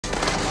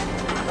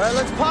right,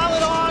 let's pile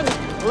it on.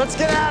 Let's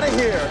get out of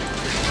here.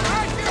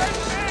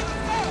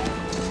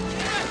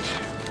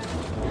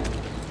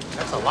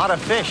 That's a lot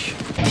of fish.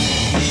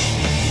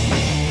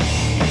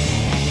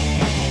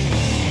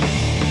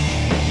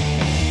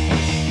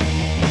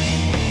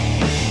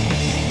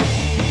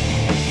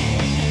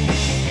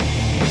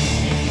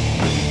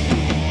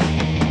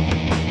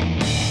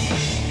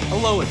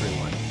 Hello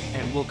everyone,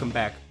 and welcome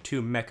back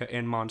to Mecha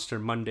and Monster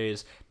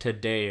Mondays.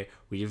 Today,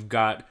 we've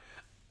got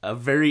a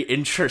very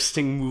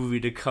interesting movie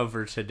to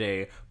cover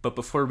today, but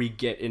before we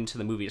get into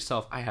the movie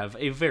itself, I have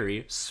a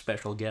very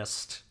special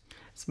guest.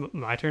 It's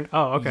my turn?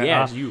 Oh, okay.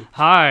 Yeah, it's you.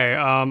 Hi,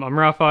 I'm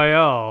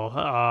Rafael,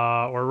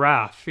 or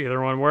Raf.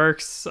 Either one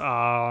works.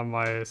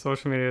 My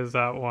social media is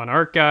that one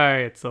art guy.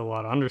 It's a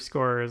lot of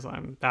underscores.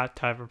 I'm that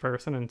type of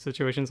person in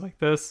situations like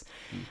this.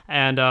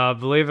 And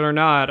believe it or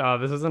not,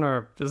 this isn't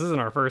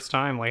our first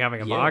time like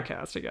having a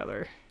podcast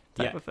together.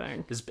 Type of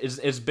thing.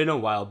 It's been a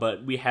while,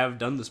 but we have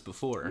done this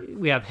before.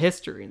 We have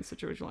history in a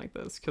situation like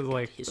this because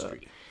like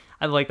history.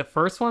 The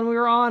first one we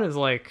were on is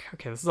like,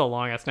 okay, this is a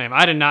long ass name.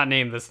 I did not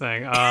name this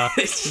thing.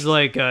 It's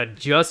like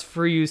Just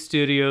For You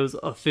Studios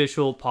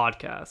official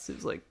podcast. It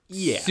was like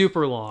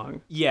super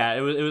long. Yeah,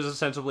 it was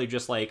essentially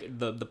just like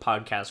the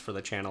podcast for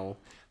the channel.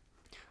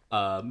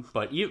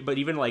 But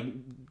even like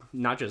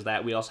not just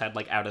that, we also had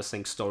like out of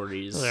sync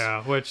stories.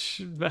 Yeah,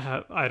 which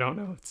I don't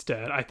know. It's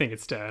dead. I think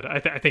it's dead. I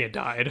think it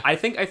died. I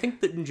think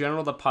that in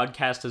general the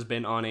podcast has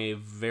been on a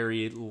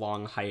very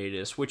long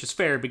hiatus, which is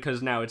fair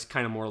because now it's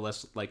kind of more or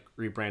less like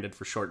rebranded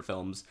for short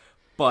films.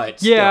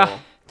 But yeah,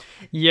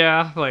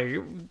 yeah,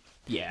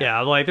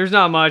 like there's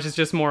not much. It's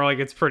just more like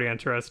it's pretty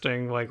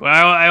interesting. Like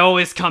I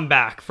always come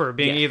back for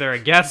being either a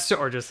guest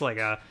or just like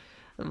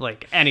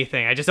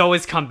anything. I just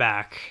always come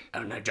back.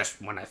 And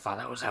just when I thought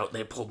I was out,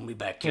 they pulled me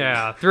back in.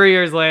 Yeah, 3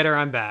 years later,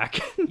 I'm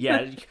back.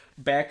 Yeah,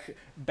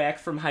 back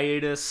from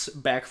hiatus,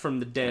 back from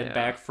the dead,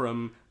 back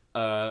from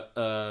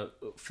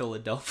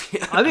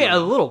Philadelphia. I mean, a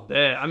little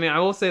bit. I mean, I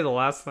will say the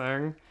last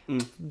thing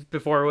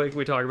before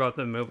we talk about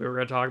the movie we're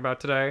going to talk about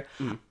today.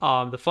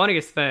 The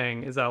funniest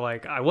thing is that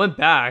like I went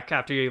back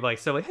after you like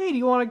said like, hey, do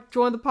you want to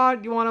join the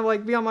pod? Do you want to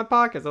like be on my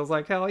podcast? I was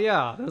like, hell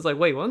yeah. I was like,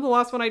 wait, when's the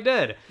last one I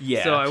did?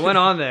 Yeah. So I went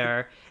on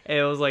there.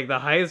 It was like the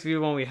highest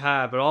view one we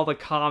had, but all the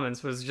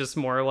comments was just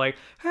more like,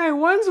 "Hey,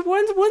 when's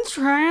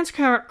Trans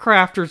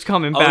Crafters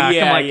coming back?"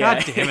 Yeah, I'm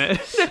like, God damn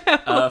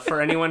it!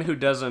 For anyone who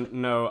doesn't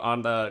know,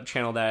 on the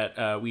channel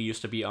that we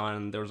used to be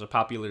on, there was a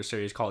popular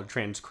series called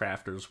Trans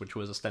Crafters, which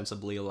was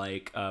ostensibly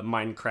like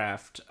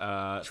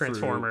Minecraft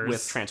Transformers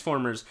with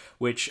Transformers,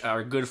 which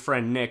our good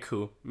friend Nick,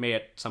 who may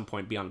at some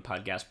point be on the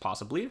podcast,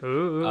 possibly,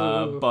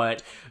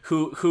 but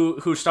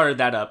who started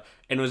that up.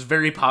 And it was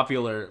very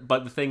popular,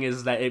 but the thing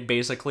is that it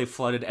basically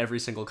flooded every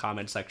single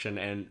comment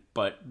section.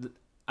 But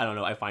I don't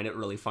know, I find it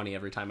really funny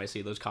every time I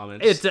see those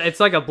comments. It's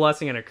like a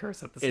blessing and a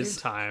curse at the same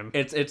time.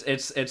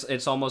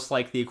 It's almost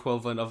like the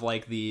equivalent of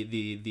like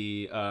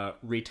the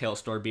retail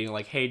store being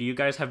like, "Hey, do you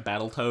guys have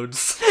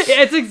Battletoads?"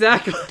 It's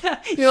exactly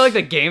like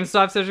the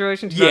GameStop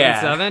situation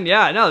 2007.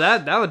 Yeah, no,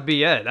 that would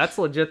be it. That's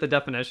legit the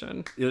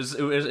definition.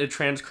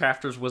 Trans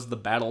Crafters was the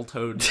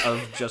Battletoads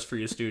of Just For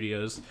You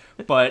Studios,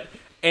 but.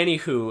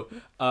 Anywho,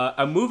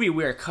 a movie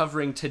we're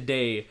covering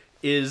today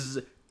is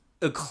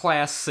a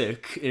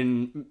classic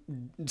in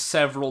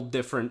several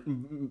different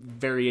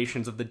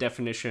variations of the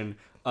definition.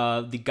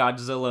 The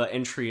Godzilla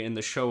entry in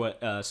the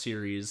Showa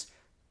series,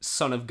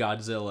 Son of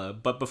Godzilla.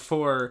 But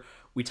before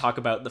we talk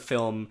about the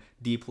film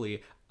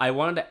deeply, I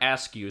wanted to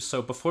ask you,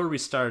 so before we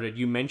started,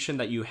 you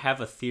mentioned that you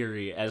have a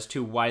theory as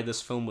to why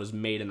this film was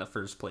made in the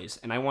first place,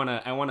 and I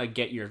wanna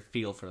get your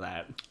feel for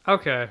that.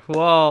 Okay,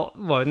 well,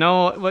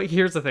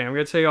 here's the thing. I'm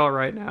gonna tell you all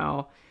right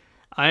now.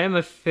 I am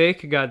a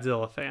fake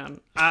Godzilla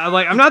fan.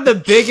 I'm not the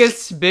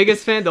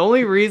biggest fan. The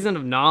only reason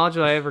of knowledge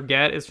that I ever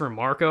get is from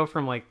Marco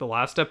from like the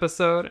last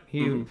episode.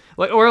 He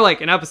or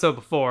like an episode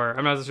before.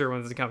 I'm not so sure when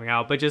this is coming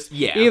out, but just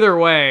either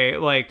way,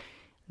 like.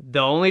 The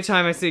only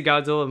time I see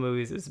Godzilla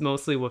movies is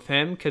mostly with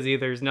him, because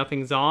either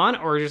nothing's on,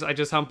 or I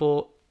just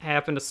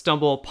happen to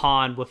stumble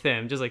upon with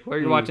him. Just like, what are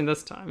you watching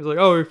this time? He's like,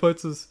 oh, he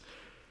fights his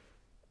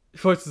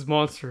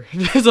monster.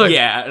 It's like,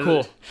 yeah,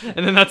 cool.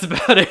 And then that's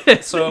about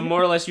it. So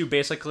more or less, you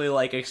basically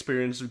like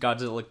experienced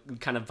Godzilla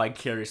kind of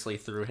vicariously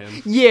through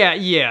him.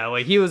 Yeah.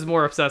 Like he was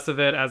more obsessed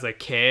with it as a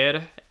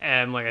kid,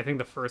 and like I think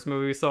the first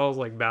movie we saw was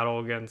like Battle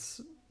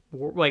Against.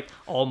 Like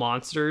All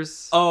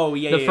Monsters. Oh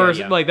yeah,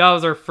 like that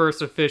was our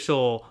first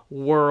official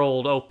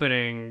world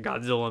opening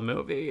Godzilla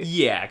movie.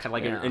 Yeah, kind of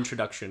like an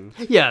introduction.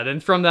 Yeah,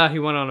 then from that he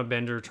went on a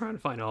bender trying to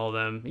find all of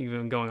them,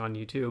 even going on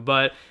YouTube.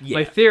 But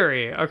my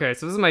theory, okay,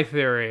 so this is my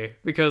theory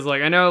because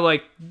like I know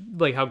like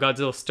how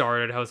Godzilla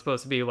started, how it's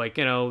supposed to be like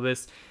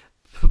this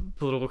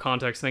political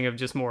context thing of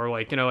just more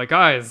like like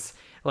guys.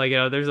 Like,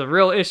 there's a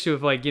real issue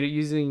of, like,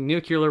 using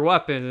nuclear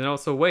weapons and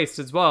also waste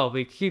as well. If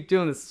we keep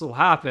doing this, this will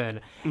happen.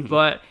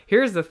 But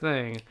here's the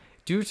thing.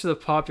 due to the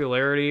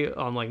popularity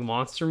on like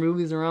monster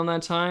movies around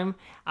that time,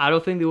 I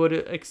don't think they would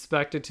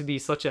expect it to be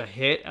such a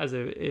hit as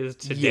it is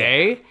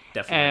today. Yeah,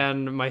 definitely.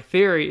 And my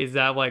theory is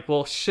that like,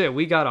 well, shit,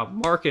 we gotta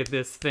market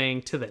this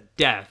thing to the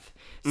death.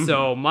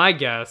 So my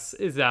guess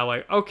is that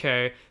like,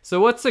 okay,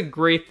 so what's a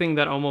great thing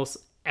that almost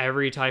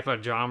every type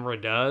of genre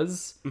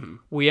does?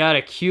 We had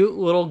a cute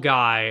little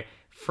guy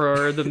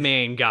for the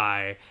main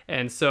guy,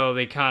 and so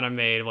they kind of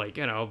made like,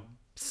 you know,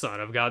 Son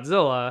of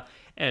Godzilla.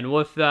 And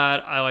with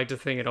that, I like to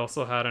think it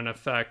also had an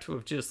effect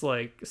with just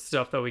like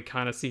stuff that we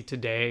kind of see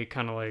today,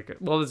 kind of like,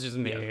 well, it's just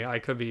me. Yeah. I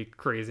could be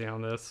crazy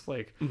on this.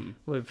 Like,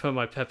 we put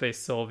my Pepe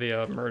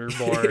Sylvia murder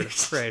board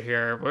right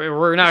here.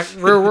 We're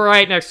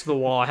right next to the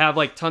wall. I have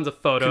like tons of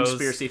photos.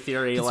 Conspiracy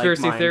theory,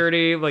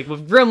 like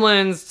with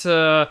gremlins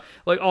to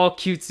like all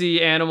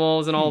cutesy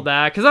animals and all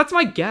that. Because that's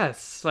my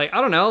guess. Like,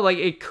 I don't know. Like,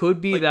 it could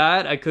be like,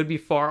 that. I could be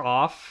far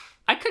off.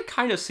 I could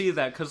kind of see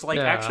that because, like,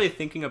 actually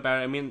thinking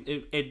about it, I mean,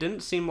 it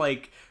didn't seem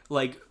like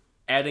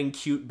adding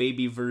cute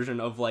baby version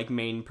of like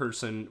main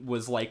person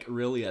was like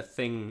really a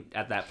thing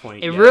at that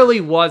point. It really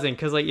wasn't,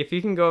 because like if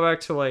you can go back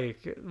to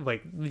like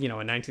you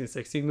know, a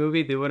 1960s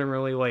movie, they wouldn't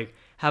really like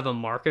have a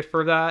market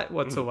for that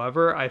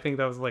whatsoever. I think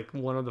that was like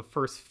one of the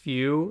first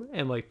few,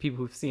 and like people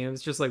who've seen it,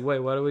 it's just like, wait,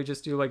 why don't we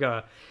just do like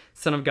a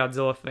Son of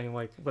Godzilla thing?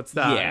 Like, what's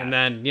that? Yeah. And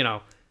then, you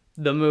know,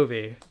 the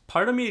movie.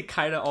 Part of me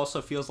kind of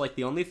also feels like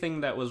the only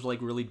thing that was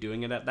like really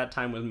doing it at that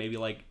time was maybe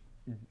like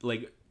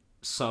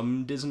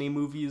some Disney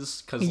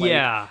movies, because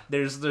like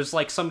there's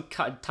like some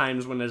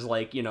times when there's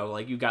like, you know,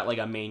 like you got like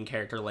a main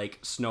character like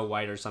Snow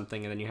White or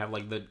something, and then you have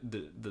like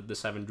the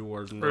seven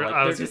dwarves, and like,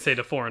 I was gonna say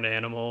the foreign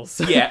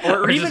animals,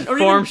 or even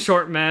form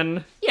short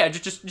men,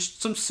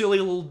 just some silly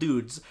little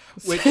dudes,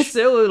 which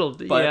silly little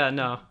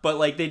but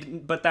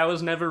like but that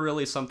was never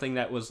really something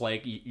that was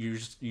like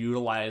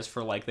utilized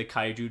for like the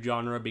kaiju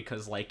genre,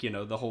 because like, you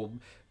know,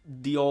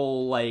 the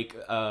old like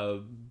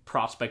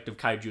prospect of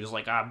kaiju is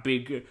like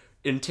big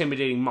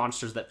intimidating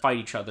monsters that fight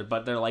each other,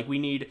 but they're like, we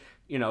need,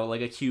 you know,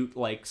 like a cute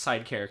like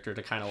side character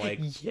to kind of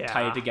like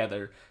tie it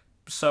together.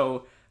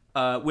 So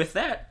with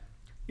that,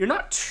 you're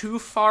not too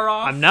far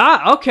off. I'm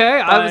not.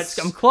 Okay, I'm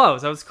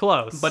close. I was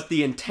close. But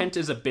the intent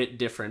is a bit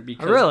different,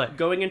 because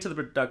going into the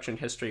production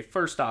history,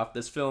 first off,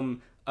 this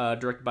film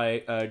directed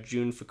by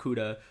Jun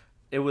Fukuda,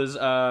 it was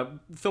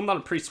filmed on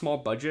a pretty small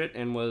budget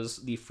and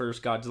was the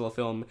first Godzilla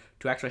film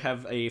to actually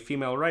have a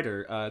female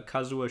writer,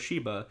 Kazuo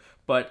Shiba.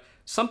 But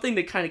something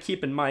to kind of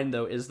keep in mind,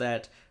 though, is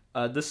that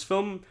this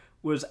film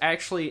was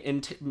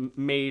actually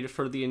made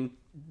for the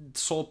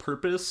sole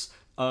purpose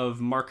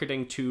of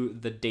marketing to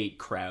the date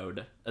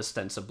crowd,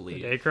 ostensibly.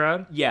 The date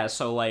crowd? Yeah,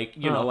 so like,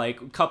 you know,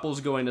 like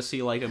couples going to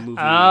see like a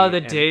movie. Oh, the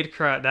date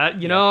crowd.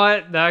 That, you know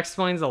what? That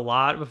explains a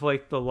lot with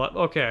like the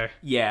okay.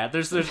 Yeah,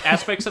 there's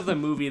aspects of the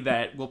movie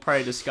that we'll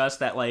probably discuss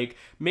that like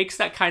makes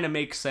that kind of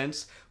make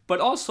sense. But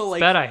also,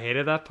 like, I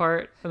hated that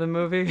part of the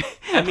movie.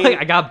 I mean, like,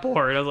 I got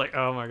bored. I was like,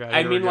 oh my god.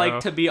 I mean,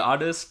 like, to be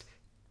honest,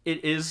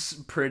 it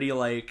is pretty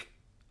like,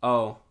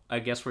 oh, I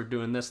guess we're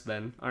doing this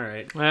then. All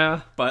right.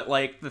 Yeah. But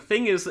like, the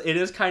thing is, it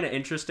is kind of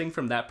interesting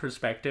from that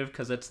perspective,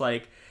 because it's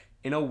like,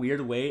 in a weird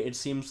way, it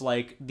seems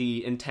like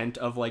the intent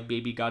of like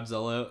Baby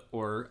Godzilla,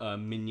 or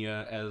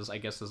Minya, as I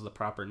guess is the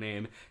proper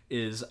name,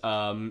 is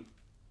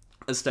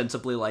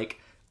ostensibly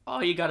like, oh,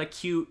 you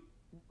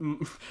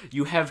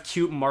have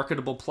cute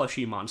marketable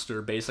plushie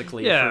monster,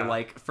 basically,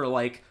 for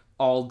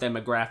all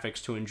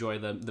demographics to enjoy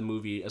the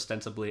movie,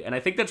 ostensibly. And I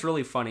think that's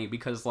really funny,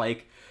 because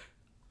like,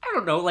 I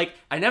don't know, like,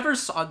 I never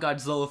saw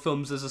Godzilla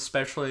films as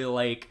especially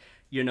like,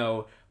 you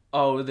know,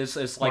 oh, this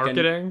is like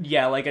marketing?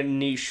 Like a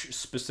niche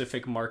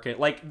specific market.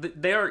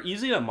 Like, they are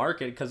easy to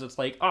market, because it's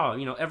like, oh,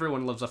 you know,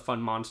 everyone loves a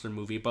fun monster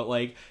movie, but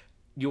like,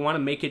 you want to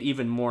make it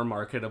even more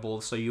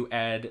marketable, so you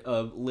add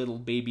a little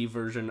baby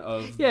version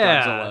of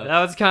Godzilla.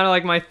 That was kind of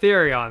like my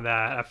theory on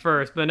that at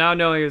first, but now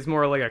knowing it's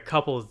more like a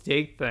couple's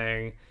date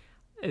thing,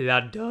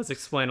 that does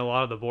explain a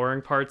lot of the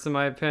boring parts, in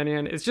my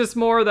opinion. It's just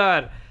more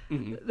that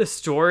the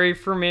story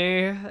for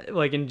me,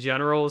 like in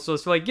general, is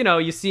just like, you know,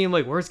 you see him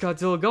like, where's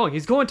Godzilla going?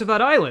 He's going to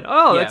that island.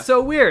 Oh, that's so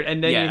weird.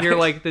 And then you hear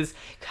like this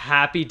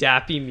happy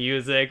dappy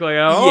music, like,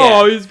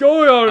 oh, he's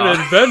going on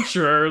an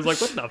adventure. It's like,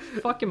 what the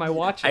fuck am I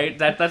watching?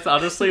 That's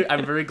honestly,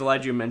 I'm very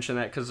glad you mentioned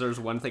that, because there's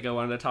one thing I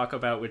wanted to talk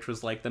about, which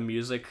was like the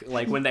music,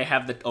 like when they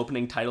have the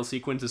opening title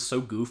sequence is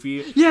so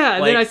goofy. Yeah,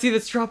 and then I see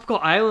this tropical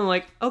island,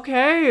 like,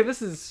 okay,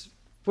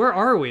 where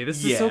are we?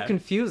 This is so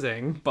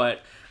confusing.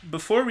 But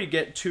before we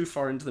get too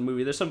far into the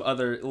movie, there's some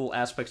other little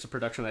aspects of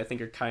production that I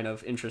think are kind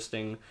of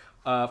interesting.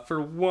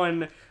 For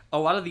one, a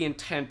lot of the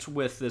intent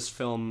with this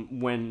film,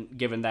 when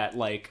given that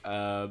like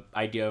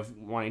idea of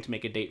wanting to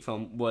make a date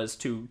film, was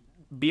to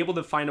be able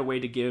to find a way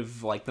to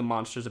give like the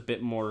monsters a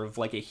bit more of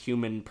like a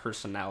human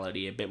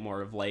personality, a bit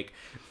more of like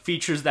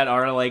features that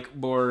are like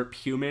more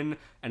human.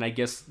 And I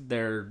guess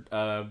their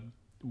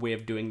way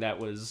of doing that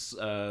was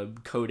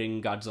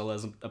coding Godzilla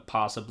as a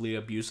possibly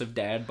abusive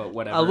dad, but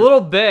whatever. A little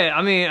bit.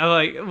 I mean,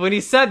 like, when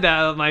he said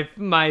that,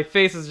 my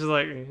face was just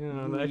like,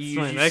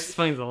 that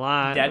explains a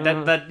lot.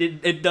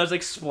 It does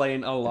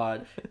explain a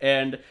lot.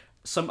 And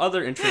Some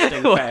other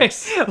interesting Wait,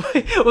 facts.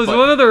 was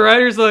one of the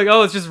writers like,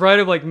 oh, it's just write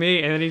him like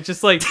me, and then he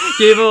just like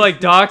gave him like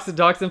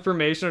docs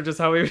information of just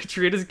how he would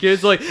treat his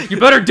kids. Like, you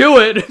better do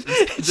it.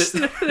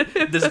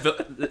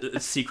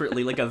 This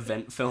secretly like a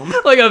vent film.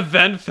 Like a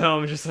vent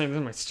film, just like,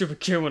 my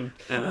stupid kid would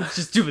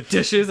just do the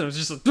dishes, and it was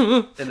just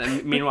like, And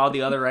then meanwhile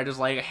the other writer's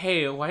like,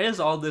 hey, why is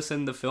all this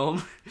in the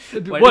film?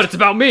 It's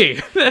about me.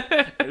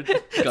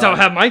 That's how I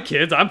have my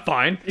kids. I'm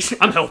fine.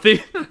 I'm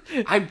healthy.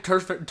 I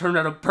turned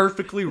out a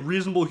perfectly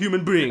reasonable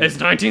human being. It's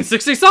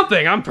 1960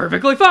 something. I'm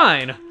perfectly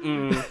fine.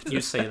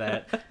 You say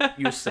that.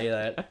 You say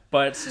that.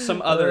 But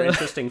some other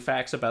interesting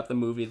facts about the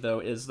movie, though,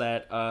 is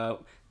that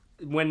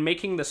when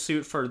making the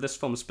suit for this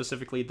film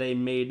specifically, they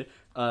made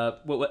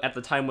what at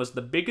the time was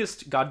the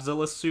biggest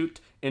Godzilla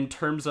suit in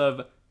terms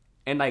of,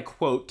 and I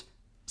quote,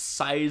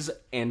 size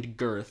and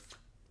girth.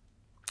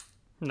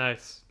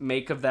 Nice.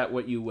 Make of that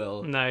what you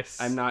will.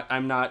 Nice.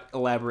 I'm not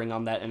elaborating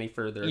on that any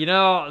further. You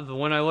know,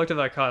 when I looked at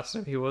that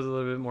costume, he was a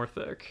little bit more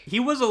thick. He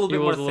was a little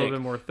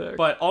bit more thick.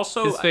 But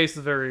also his face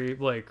is very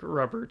like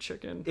rubber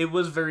chicken. It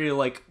was very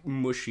like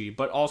mushy,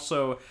 but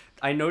also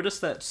I noticed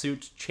that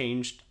suits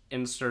changed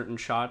in certain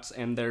shots,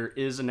 and there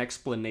is an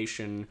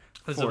explanation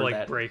Is for it like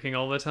that. breaking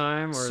all the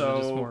time, or is it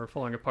just more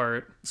falling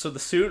apart? So the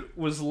suit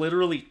was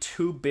literally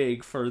too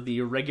big for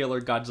the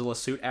regular Godzilla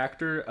suit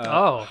actor,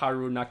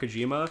 Haru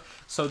Nakajima.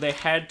 So they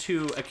had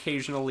to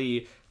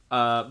occasionally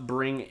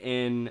bring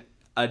in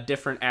a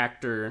different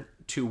actor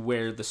to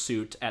wear the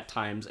suit at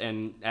times,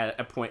 and at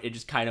a point it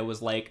just kind of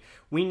was like,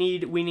 we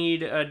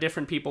need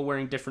different people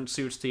wearing different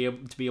suits to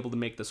be able to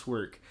make this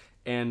work.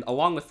 And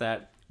along with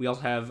that, we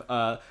also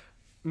have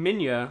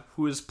Minya,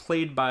 who is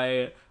played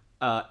by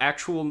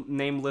actual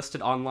name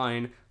listed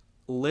online,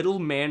 Little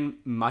Man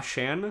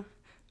Mashan,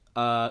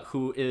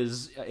 who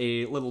is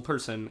a little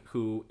person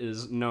who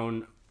is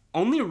known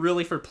only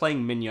really for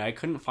playing Minya. I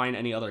couldn't find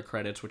any other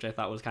credits, which I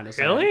thought was kind of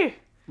sad.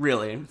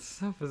 Really? It's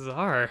so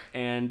bizarre.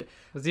 And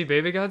was he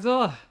Baby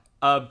Godzilla?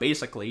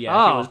 Basically,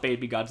 yeah. He was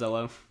Baby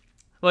Godzilla.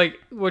 Like,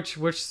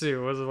 which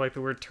suit? Was it like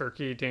the weird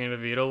turkey Danny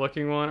DeVito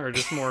looking one, or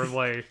just more of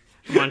like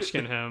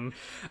Munchkin him?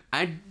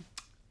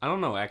 I don't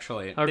know,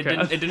 actually. Okay.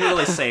 It didn't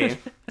really say.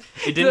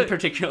 It didn't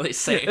particularly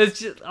say. It's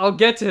just, I'll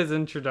get to his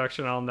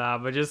introduction on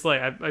that, but just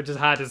like I just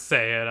had to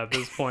say it at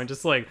this point.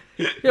 Just like,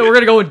 yeah, we're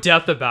gonna go in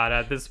depth about it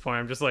at this point.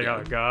 I'm just like,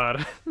 oh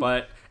god.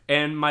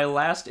 And my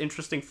last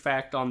interesting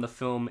fact on the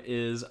film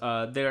is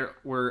there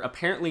were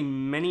apparently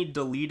many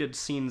deleted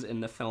scenes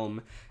in the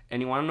film, and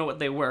you want to know what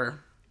they were?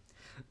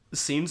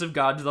 Scenes of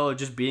Godzilla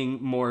just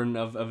being more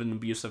of an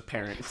abusive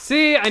parent.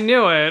 See, I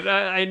knew it.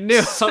 I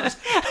knew.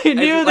 I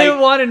knew they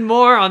wanted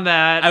more on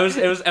that. I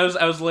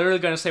was literally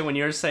gonna say, when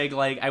you were saying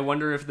like, I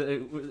wonder if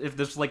this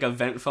was like a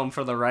vent film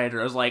for the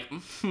writer. I was like,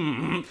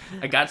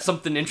 I got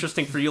something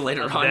interesting for you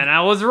later on. Then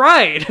I was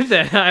right.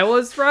 I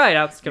was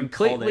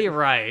completely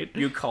right.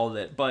 You called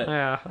it, but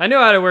yeah, I knew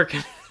how to work.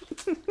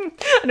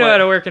 I know how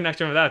to work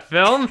connection with that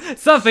film.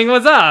 Something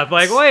was up.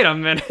 Like, wait a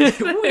minute.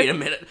 Wait a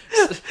minute.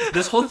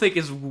 This whole thing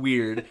is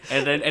weird.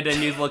 And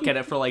then you look at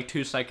it for like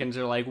 2 seconds.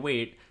 You're like,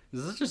 wait,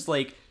 is this just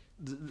like,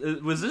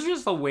 was this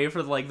just a way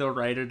for like the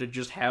writer to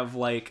just have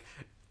like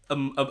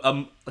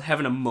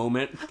having a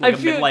moment, like a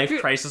midlife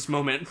crisis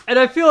moment? And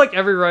I feel like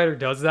every writer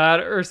does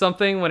that or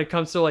something when it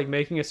comes to like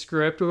making a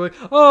script. Or like,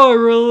 oh, I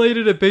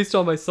related it based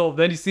on myself.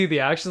 Then you see the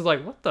actions,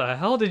 like, what the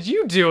hell did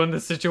you do in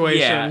this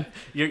situation?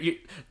 Yeah,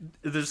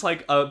 there's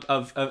like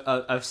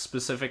a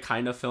specific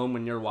kind of film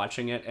when you're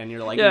watching it and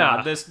you're like,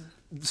 nah,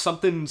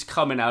 something's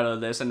coming out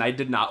of this, and I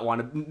did not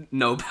want to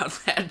know about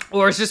that.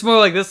 Or it's just more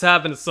like, this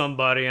happened to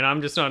somebody and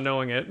I'm just not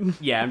knowing it.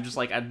 Yeah, I'm just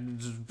like,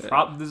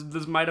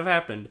 this might have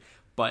happened.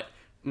 But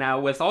now,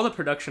 with all the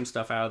production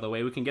stuff out of the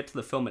way, we can get to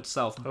the film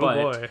itself.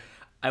 But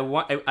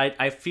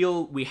I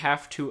feel we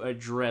have to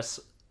address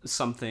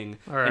something.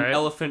 All right. An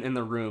elephant in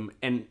the room.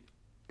 An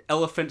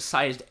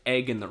elephant-sized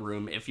egg in the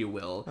room, if you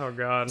will. Oh,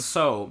 God.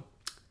 So,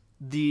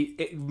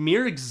 the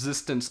mere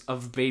existence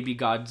of Baby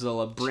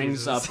Godzilla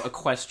brings up a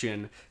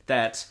question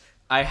that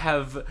I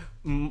have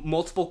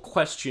multiple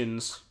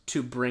questions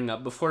to bring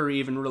up before we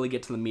even really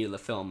get to the meat of the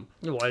film.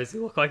 Why does he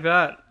look like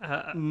that?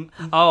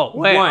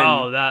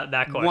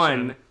 That question.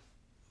 One,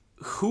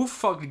 who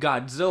fucked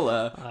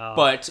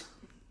Godzilla?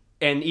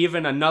 And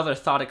even another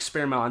thought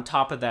experiment on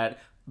top of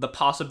that, the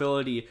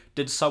possibility,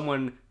 did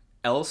someone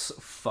else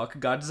fuck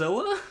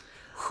Godzilla?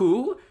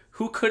 Who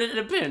could it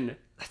have been?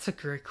 That's a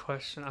great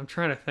question. I'm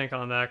trying to think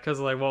on that,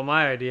 because like, well,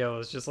 my idea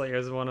was just like, it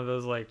was one of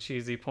those like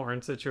cheesy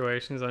porn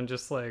situations on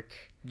just like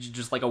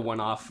a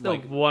one-off,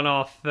 like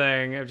one-off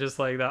thing of just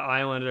like the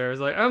islander is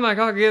like, oh my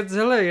god,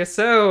 Godzilla, you're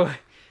so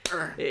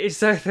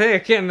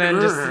thick, and then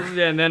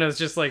it was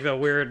just like the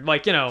weird,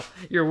 like, you know,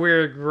 your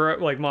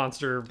weird like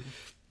monster.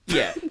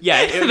 Yeah.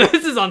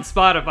 This is on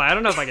Spotify. I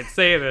don't know if I can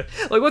say this.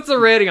 Like, what's the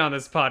rating on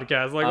this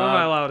podcast? Like, what am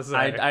I allowed to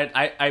say?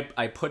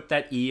 I put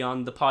that E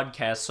on the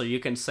podcast so you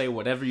can say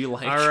whatever you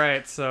like. All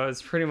right, so it's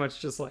pretty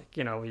much just like,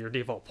 you know, your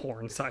default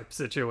porn type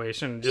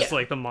situation, just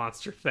like the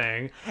monster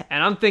thing.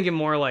 And I'm thinking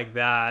more like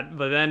that.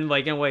 But then,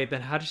 like, wait, then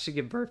how did she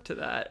give birth to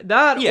that?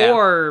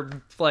 Or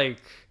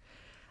like,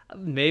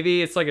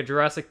 maybe it's like a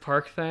Jurassic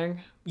Park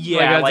thing.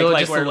 Yeah, like Godzilla like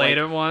just where, delayed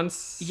like- it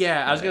once.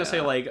 Yeah, I was gonna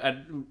say like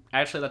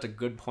actually that's a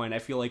good point. I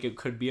feel like it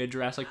could be a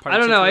Jurassic Park. I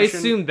don't know. I situation.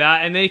 assumed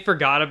that, and they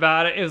forgot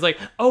about it. It was like,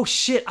 oh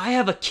shit, I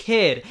have a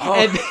kid. Oh.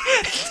 And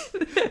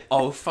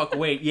Oh fuck!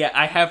 Wait, yeah,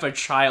 I have a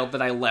child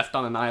that I left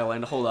on an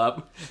island. Hold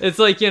up. it's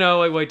like,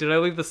 like, wait, did I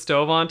leave the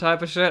stove on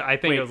type of shit? I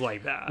think it was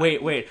like that.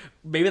 Wait.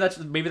 Maybe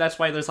that's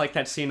why there's like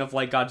that scene of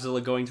like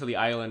Godzilla going to the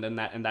island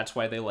and that's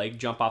why they like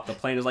jump off the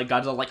plane. Is like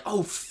Godzilla like,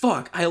 oh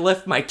fuck, I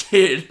left my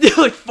kid.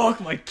 Like, fuck,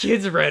 my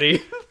kid's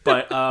ready.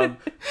 But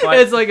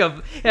It's like it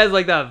has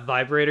like that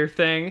vibrator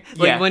thing.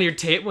 Like Yeah.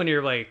 when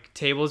your like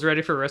table's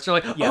ready for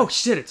restaurant, like, Yeah. oh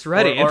shit, it's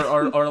ready.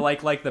 or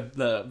like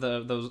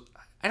the those.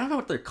 I don't know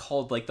what they're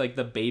called, like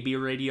the baby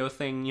radio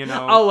thing, you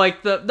know? Oh,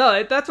 like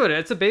that's what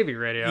it's a baby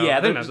radio. Yeah,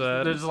 I think that's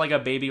it. there's like a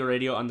baby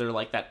radio under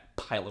like that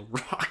pile of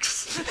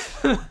rocks.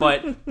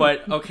 but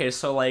okay,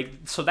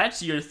 so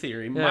that's your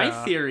theory. My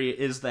Yeah. theory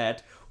is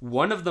that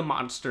one of the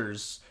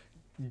monsters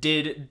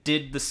did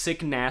the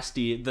sick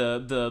nasty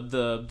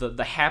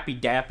the happy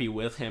dappy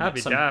with him.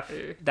 Happy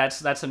dappy.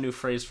 That's a new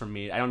phrase for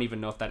me. I don't even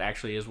know if that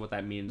actually is what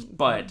that means,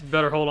 but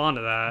Better hold on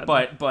to that.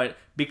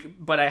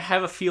 but I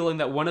have a feeling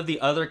that one of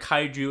the other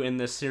kaiju in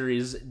this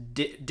series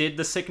did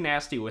the sick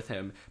nasty with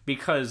him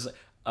because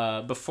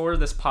before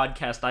this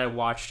podcast I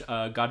watched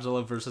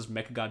Godzilla vs.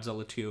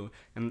 Mechagodzilla 2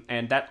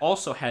 and that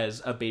also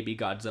has a baby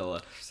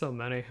Godzilla. So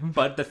many.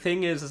 But the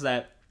thing is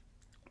that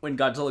when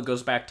Godzilla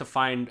goes back to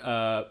find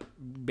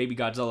baby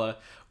Godzilla,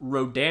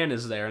 Rodan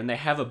is there and they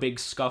have a big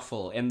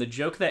scuffle. And the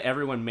joke that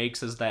everyone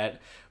makes is that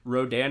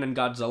Rodan and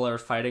Godzilla are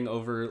fighting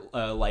over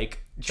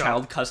like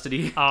child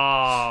custody.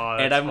 Oh,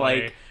 that's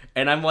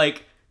and I'm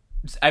funny.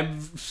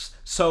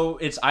 So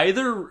it's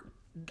either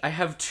I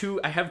have two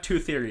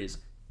theories.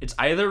 It's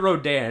either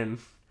Rodan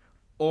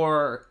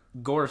or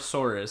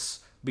Gorosaurus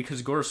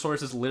because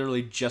Gorosaurus is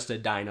literally just a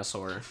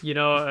dinosaur.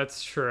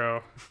 That's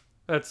true.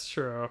 That's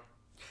true.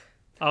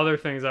 Other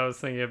things I was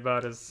thinking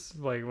about is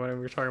like when we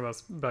were talking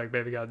about like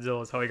baby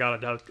Godzilla is how he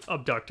got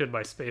abducted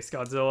by Space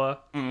Godzilla.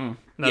 And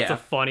that's the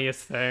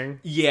funniest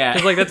thing. Yeah.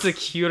 Because like that's the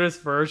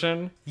cutest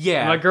version.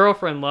 Yeah. My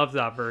girlfriend loves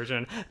that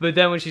version. But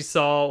then when she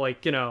saw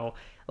like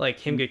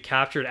him get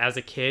captured as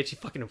a kid, she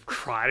fucking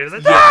cried. It was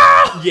like,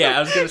 no! Yeah,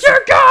 I was gonna say,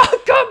 you're gone,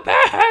 come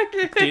back. I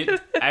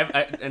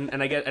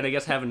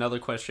guess I have another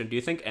question. Do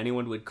you think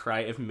anyone would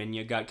cry if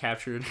Minya got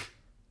captured?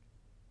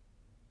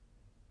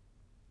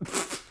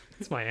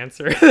 That's my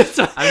answer.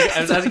 I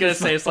was gonna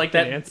say it's like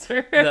that.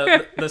 Answer.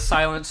 The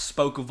silence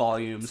spoke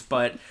volumes,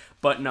 but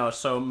no.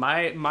 So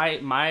my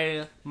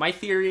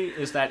theory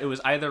is that it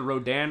was either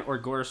Rodan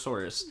or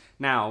Gorosaurus.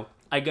 Now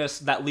I guess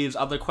that leaves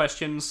other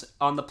questions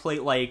on the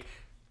plate. Like,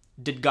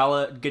 did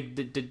Godzilla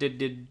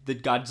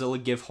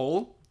give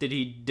whole? Did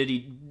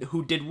he?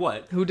 Who did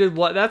what? Who did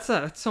what? That's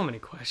so many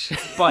questions.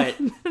 But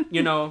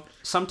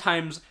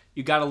sometimes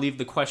you got to leave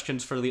the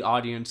questions for the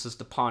audiences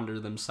to ponder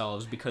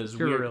themselves because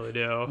we really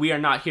do. We are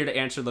not here to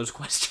answer those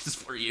questions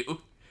for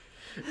you.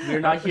 We're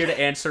not here to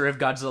answer if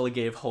Godzilla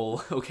gave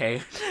whole,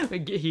 okay?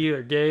 He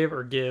either gave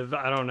or give.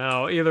 I don't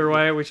know. Either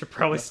way, we should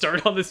probably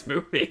start on this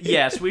movie.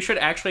 Yes, we should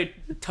actually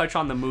touch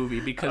on the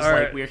movie because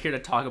right. we're here to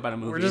talk about a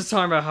movie. We're just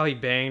talking about how he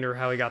banged or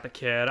how he got the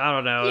kid. I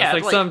don't know. Yeah,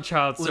 it's like some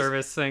child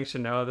service thing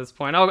should know at this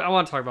point. I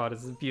want to talk about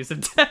his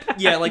abusive dad.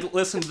 Yeah, like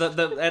listen, at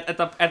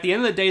the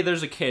end of the day,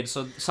 there's a kid,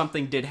 so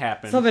something did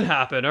happen. Something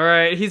happened. All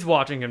right, he's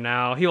watching him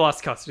now. He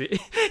lost custody.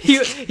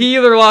 he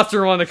either lost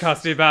or won the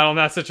custody battle in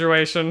that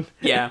situation.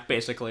 Yeah,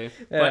 basically.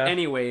 Yeah. But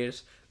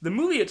anyways, the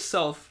movie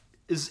itself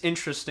is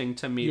interesting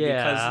to me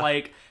because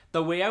like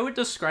the way I would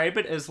describe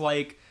it is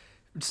like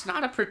it's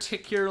not a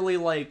particularly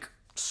like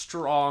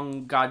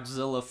strong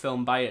Godzilla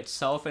film by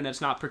itself, and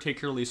it's not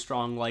particularly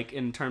strong like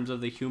in terms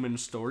of the human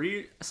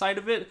story side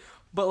of it.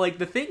 But like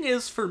the thing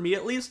is, for me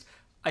at least,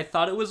 I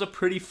thought it was a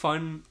pretty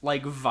fun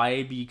like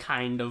vibey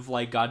kind of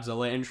like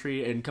Godzilla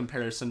entry in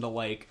comparison to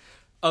like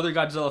other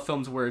Godzilla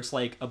films where it's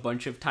like a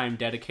bunch of time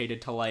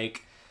dedicated to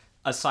like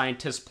a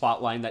scientist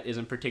plotline that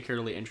isn't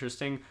particularly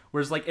interesting,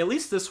 whereas like at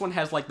least this one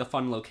has like the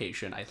fun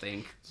location, I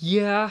think.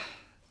 Yeah,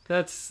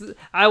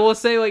 I will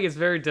say like it's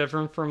very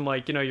different from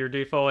like your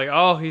default like,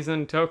 oh, he's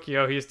in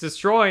Tokyo, he's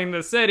destroying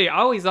the city,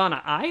 oh, he's on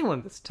an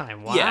island this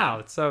time, wow.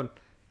 Yeah.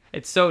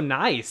 It's so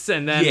nice.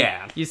 And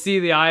then you see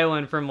the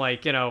island from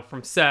like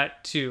from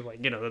set to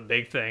like the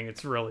big thing.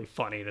 It's really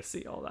funny to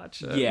see all that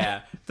shit.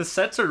 Yeah, the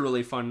sets are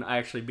really fun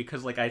actually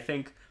because like I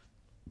think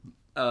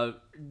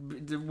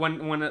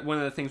one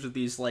of the things with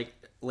these like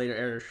later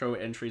era show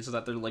entries is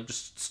that they're like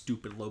just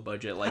stupid low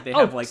budget. Like they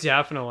have like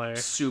definitely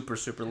super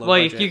low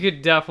like budget. you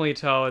could definitely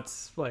tell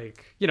it's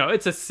like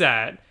it's a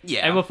set.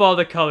 Yeah, and with all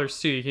the colors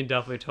too, you can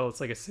definitely tell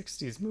it's like a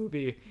 60s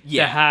movie.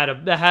 Yeah,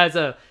 that has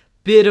a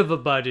bit of a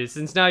budget.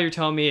 Since now you're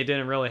telling me it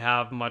didn't really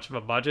have much of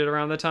a budget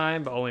around the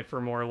time, but only for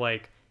more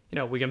like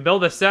we can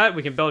build a set,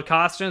 we can build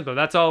costumes, but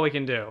that's all we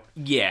can do.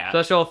 Yeah.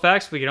 Special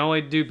effects, we can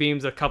only do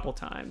beams a couple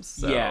times.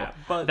 So yeah,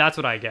 but that's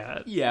what I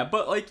get. Yeah,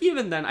 but like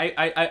even then,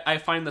 I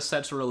find the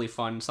sets really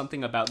fun.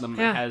 Something about them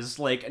has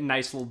like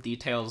nice little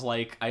details.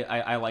 Like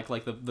I like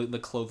the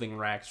clothing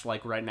racks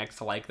like right next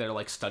to like their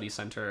like study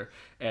center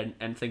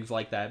and things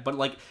like that. But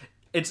like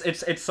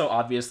it's so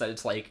obvious that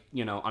it's like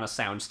on a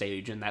sound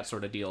stage and that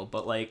sort of deal.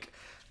 But like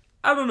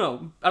I don't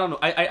know.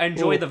 I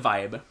enjoy the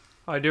vibe.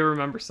 I do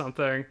remember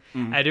something.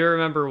 I do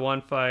remember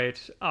one fight.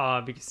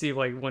 You can see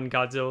like when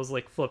Godzilla was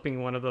like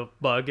flipping one of the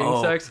bug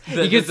insects.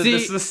 You can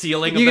see the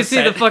ceiling. You can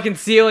see the fucking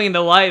ceiling and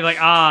the light.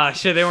 Like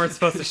shit, they weren't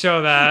supposed to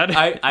show that.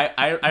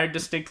 I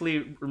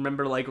distinctly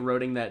remember like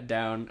writing that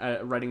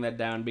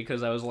down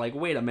because I was like,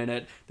 wait a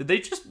minute,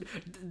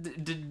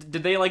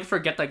 did they like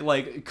forget to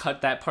like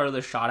cut that part of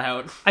the shot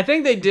out? I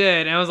think they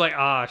did, and I was like,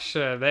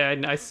 shit,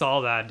 I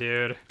saw that,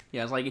 dude.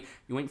 Yeah, it's like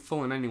you ain't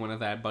fooling anyone with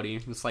that, buddy.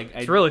 It's like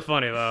it's really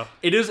funny though.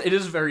 It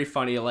is very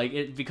funny,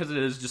 like because it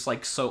is just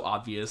like so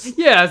obvious.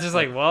 Yeah, it's just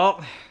like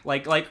well,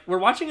 like we're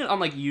watching it on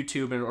like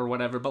YouTube or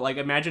whatever, but like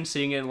imagine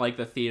seeing it in like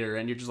the theater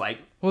and you're just like,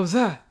 what was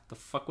that? The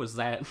fuck was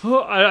that?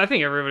 Well, I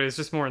think everybody's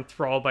just more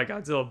enthralled by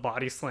Godzilla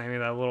body slamming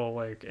that little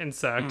like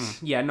insect.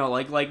 Yeah, no,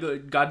 like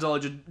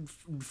Godzilla just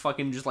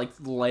fucking just like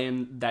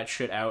laying that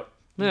shit out.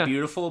 Yeah.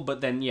 Beautiful,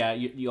 but then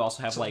you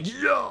also have like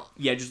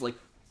just like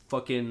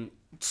fucking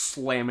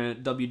slamming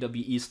it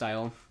WWE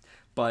style.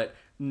 But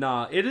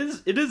nah, it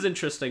is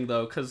interesting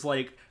though, because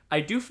like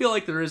I do feel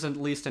like there is at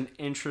least an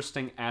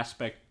interesting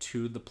aspect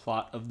to the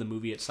plot of the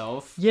movie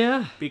itself.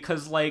 Yeah,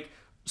 because like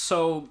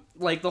so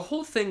like the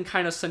whole thing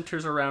kind of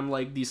centers around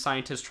like these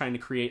scientists trying to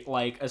create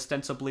like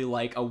ostensibly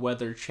like a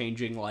weather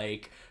changing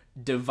like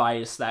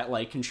device that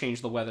like can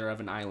change the weather of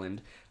an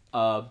island,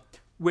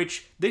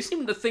 which they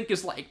seem to think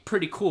is like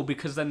pretty cool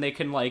because then they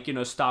can like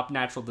stop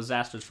natural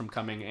disasters from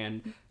coming.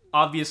 And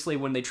obviously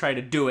when they try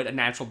to do it, a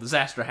natural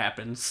disaster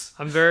happens.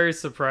 I'm very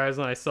surprised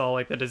when I saw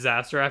like the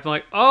disaster happen.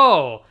 Like,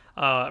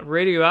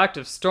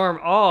 radioactive storm.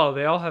 Oh,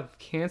 they all have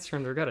cancer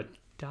and they're gonna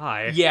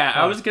die. Yeah,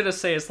 I was gonna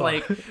say it's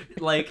like there's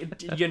like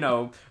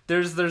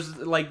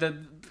the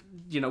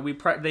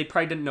they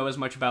probably didn't know as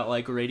much about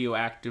like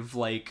radioactive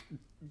like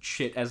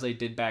shit as they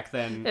did back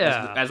then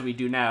as we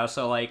do now.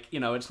 So like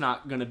it's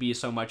not gonna be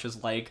so much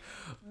as like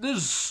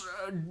this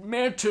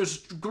mantis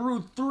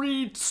grew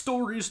 3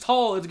 stories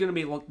tall. It's gonna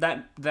be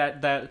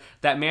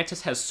that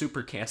mantis has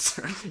super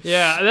cancer.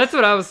 Yeah, that's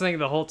what I was thinking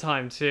the whole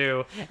time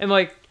too. And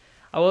like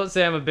I won't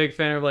say I'm a big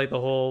fan of like the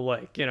whole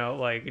like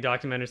like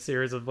documentary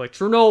series of like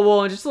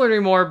Chernobyl and just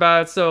learning more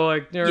about it. So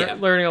like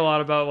learning a lot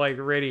about like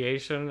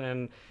radiation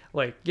and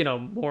like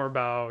more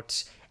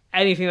about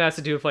anything that has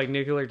to do with like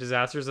nuclear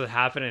disasters that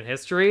happen in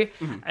history.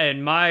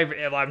 And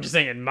I'm just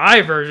saying in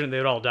my version they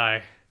would all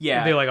die.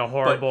 Yeah, it'd be like a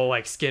horrible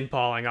like skin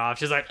falling off.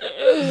 She's like,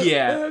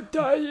 I'm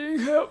dying,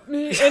 help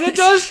me. And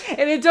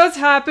it does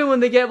happen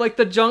when they get like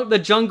the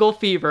jungle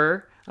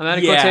fever. I'm out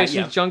of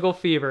quotations, jungle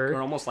fever.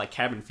 Or almost like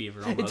cabin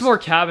fever. Almost. It's more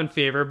cabin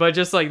fever, but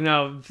just like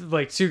no,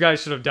 like 2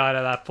 guys should have died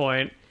at that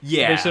point.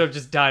 Yeah, they should have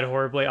just died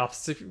horribly off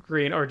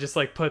screen, or just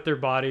like put their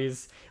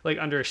bodies like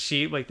under a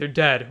sheet, like they're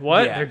dead.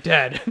 What? Yeah. They're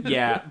dead.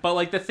 Yeah, but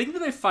like the thing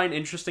that I find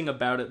interesting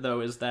about it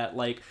though is that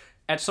like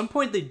at some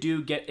point they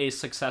do get a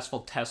successful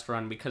test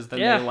run because then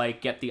they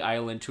like get the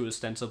island to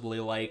ostensibly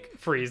like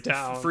freeze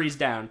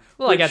down.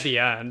 Well, like at the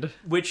end,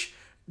 which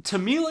to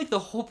me like the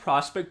whole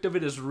prospect of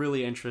it is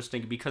really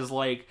interesting because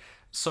like.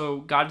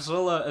 So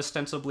Godzilla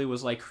ostensibly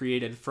was like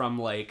created from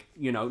like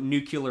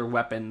nuclear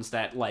weapons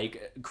that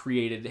like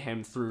created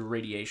him through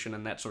radiation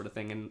and that sort of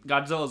thing. And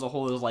Godzilla as a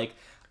whole is like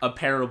a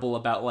parable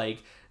about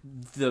like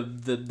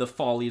the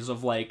follies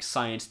of like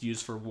science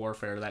used for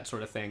warfare, that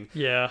sort of thing.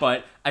 Yeah.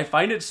 But I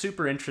find it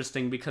super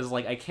interesting because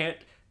like I can't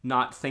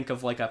not think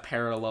of like a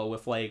parallel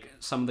with like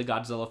some of the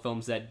Godzilla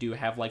films that do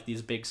have like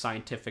these big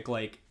scientific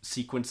like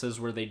sequences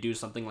where they do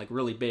something like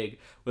really big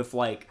with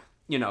like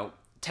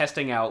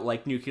testing out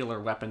like nuclear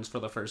weapons for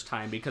the first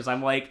time, because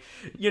I'm like,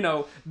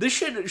 this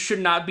shit should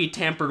not be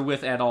tampered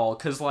with at all,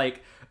 because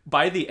like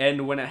by the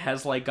end when it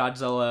has like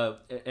Godzilla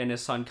and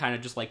his son kind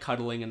of just like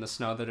cuddling in the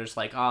snow, they're just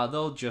like,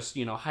 they'll just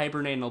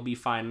hibernate and they'll be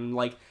fine. And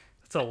like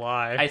it's a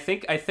lie. I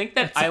think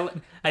that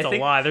island. It's a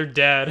lie. They're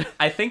dead.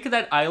 I think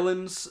that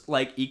island's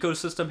like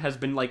ecosystem has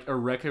been like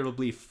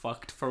irreparably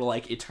fucked for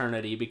like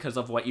eternity because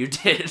of what you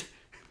did.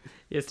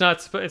 It's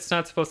not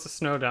supposed to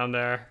snow down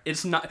there.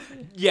 It's not.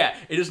 Yeah,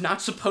 it is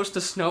not supposed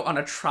to snow on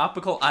a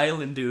tropical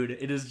island, dude.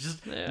 It is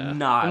just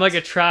not. In like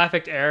a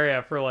trafficked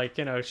area for like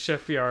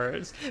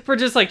shipyards, for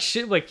just like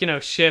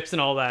ships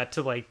and all that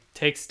to like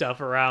take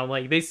stuff around.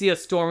 Like they see a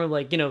storm of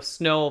like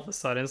snow all of a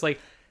sudden. It's like,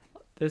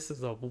 this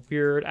is a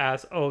weird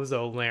ass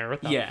ozone layer.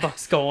 What the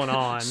fuck's going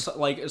on? So,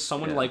 like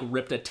someone like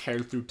ripped a tear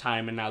through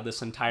time, and now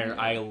this entire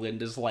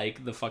island is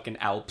like the fucking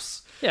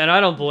Alps. Yeah, and I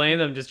don't blame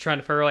them. Just trying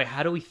to figure out like,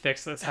 how do we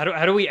fix this?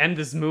 How do we end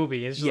this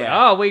movie? It's just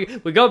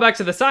like, we go back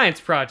to the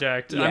science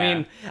project.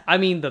 Yeah. I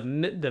mean the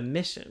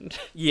mission.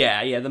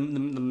 Yeah, the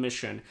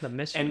mission. The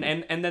mission.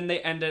 And then they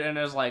end it, and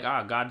it's like,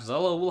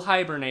 Godzilla will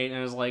hibernate,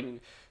 and it's like,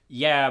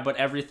 yeah, but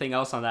everything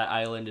else on that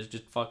island is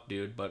just fuck,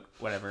 dude. But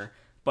whatever.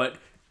 But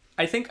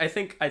I think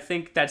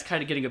that's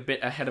kind of getting a bit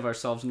ahead of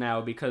ourselves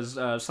now, because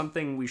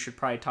something we should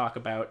probably talk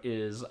about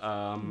is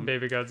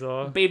Baby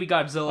Godzilla. Baby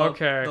Godzilla.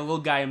 Okay. The little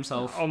guy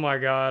himself. Oh my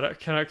god,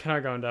 can I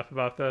go in depth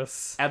about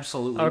this?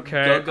 Absolutely.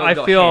 Okay, Go I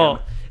feel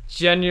ham.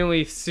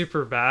 genuinely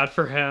super bad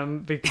for him,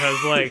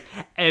 because like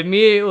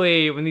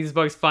immediately when these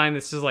bugs find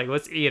this, just like,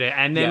 let's eat it,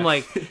 and then Yeah.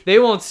 like they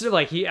won't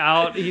like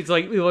he's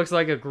like, he looks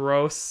like a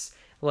gross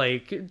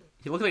like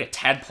He looked like a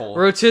tadpole.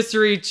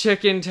 rotisserie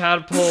chicken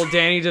tadpole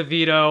Danny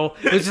DeVito.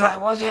 It's like,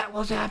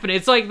 what's happening?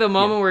 It's like the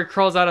moment where he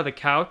crawls out of the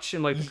couch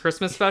in like the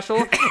Christmas special.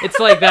 It's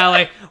like that,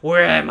 like,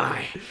 where am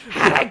I?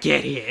 How'd I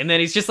get here? And then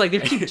he's just like, they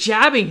keep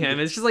jabbing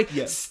him. It's just like,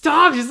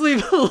 stop, just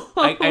leave him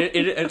alone.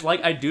 It's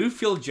like, I do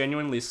feel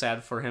genuinely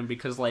sad for him,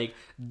 because like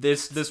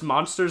this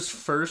monster's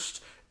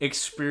first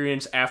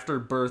experience after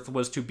birth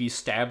was to be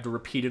stabbed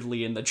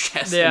repeatedly in the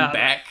chest and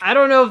back. I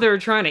don't know if they were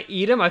trying to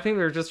eat him. I think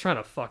they were just trying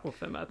to fuck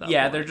with him at that point.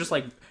 Yeah, they're just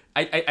like,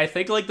 I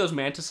think like those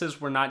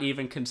mantises were not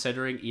even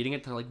considering eating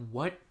it. They're like,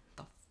 what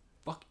the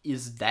fuck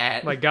is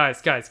that? Like,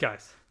 guys.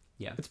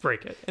 Yeah. Let's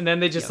break it. And then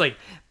they just like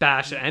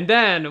bash it. And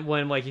then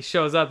when like he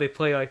shows up, they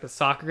play like the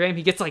soccer game.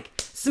 He gets like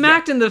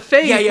smacked in the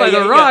face by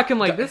the rock. I'm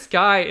like, this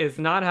guy is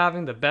not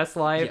having the best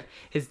life. Yeah.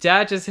 His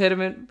dad just hit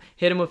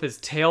him with his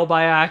tail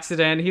by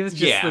accident. He was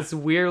just this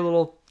weird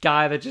little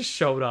guy that just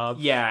showed up.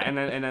 Yeah, and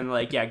then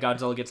like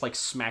Godzilla gets like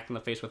smacked in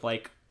the face with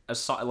like a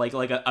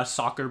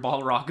soccer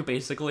ball rock,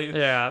 basically.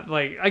 Yeah,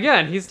 like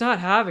again, he's not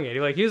having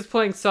it. He was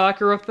playing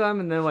soccer with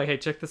them, and then like, hey,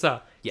 check this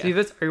out. Yeah. See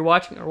this? Are you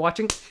watching?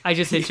 I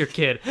just hit your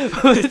kid.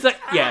 It's like,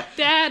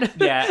 Dad.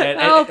 Yeah, and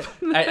Help.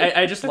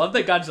 I just love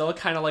that Godzilla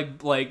kind of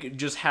like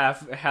just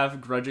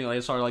half grudgingly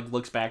sort of like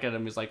looks back at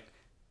him. He's like,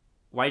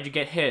 why'd you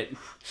get hit? You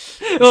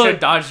should have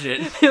dodged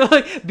it.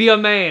 Like, be a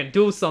man,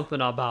 do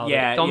something about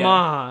it. Come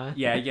on.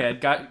 Yeah.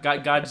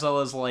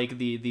 Godzilla's like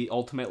the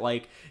ultimate,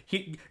 like,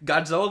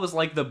 Godzilla was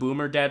like the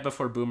boomer dad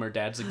before boomer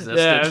dads existed.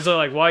 Yeah, so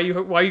like, why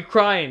are you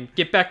crying?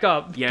 Get back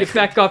up. Yeah. Get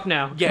back up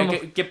now. Yeah,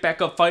 get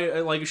back up. Fight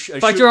like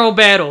fight your own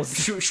battles.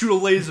 Shoot a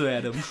laser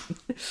at him.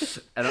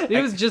 He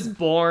was just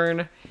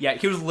born. Yeah,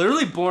 he was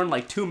literally born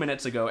like 2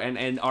 minutes ago,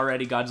 and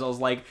already Godzilla's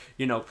like,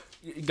 you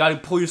gotta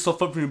pull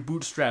yourself up from your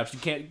bootstraps. You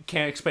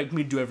can't expect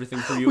me to do everything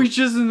for you. We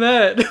just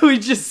met. We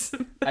just.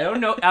 I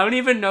don't know. I don't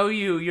even know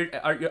you.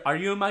 Are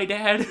you my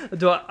dad?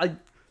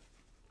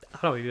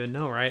 I don't even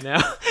know right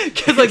now,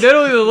 because like they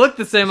don't even look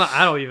the same.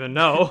 I don't even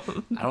know.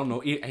 I don't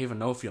know. I even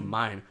know if you're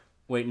mine.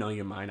 Wait, no,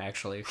 you're mine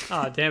actually.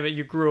 Ah, damn it,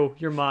 you grew.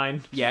 You're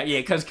mine. Yeah,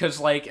 because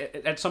like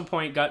at some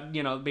point,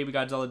 Baby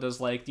Godzilla does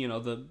like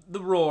the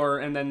roar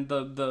and then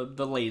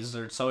the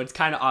laser, so it's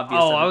kind of obvious.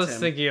 Oh, that I it's was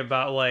him. thinking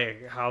about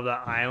like how the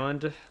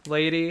island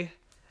lady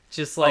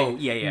just like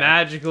yeah.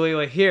 magically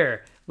like,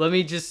 here, let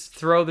me just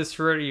throw this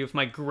fruit at you with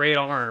my great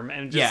arm,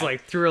 and just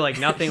like threw like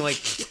nothing. Like,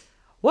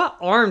 what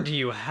arm do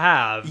you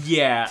have?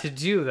 Yeah. To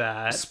do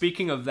that.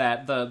 Speaking of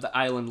that, the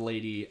island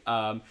lady.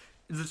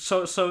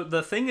 So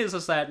the thing is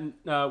that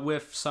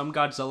with some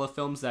Godzilla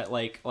films that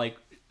like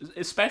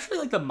especially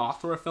like the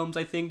Mothra films,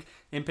 I think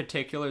in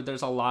particular,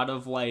 there's a lot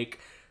of like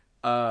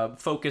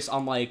focus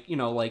on like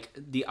like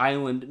the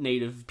island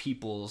native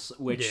peoples,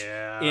 which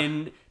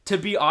to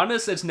be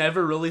honest, it's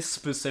never really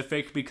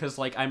specific, because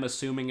like I'm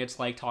assuming it's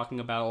like talking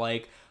about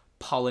like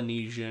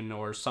Polynesian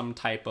or some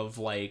type of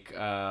like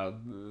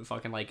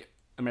fucking like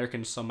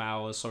American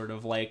Samoa sort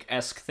of like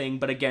esque thing,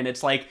 but again,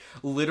 it's like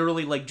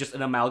literally like just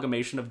an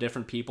amalgamation of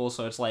different people,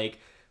 so it's like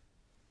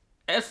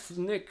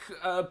ethnic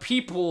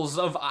peoples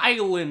of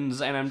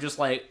islands, and I'm just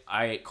like,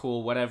 alright,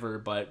 cool, whatever,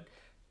 but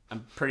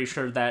I'm pretty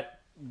sure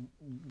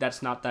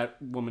that's not that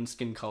woman's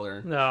skin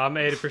color. No, I'm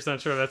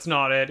 80% sure that's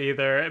not it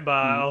either, but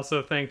I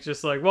also think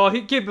just like, well,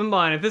 keep in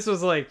mind, if this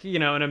was like,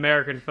 an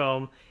American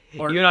film,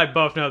 or, you and I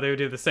both know they would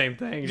do the same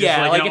thing. Just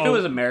yeah, like if it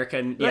was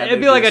American,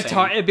 it'd be like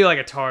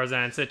a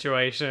Tarzan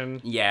situation.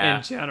 Yeah,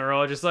 in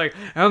general, just like,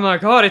 oh my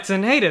god, it's a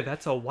native.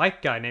 That's a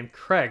white guy named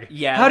Craig.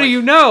 Yeah, how do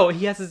you know?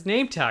 He has his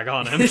name tag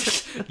on him.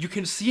 You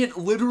can see it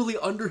literally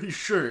under his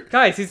shirt.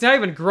 Guys, he's not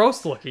even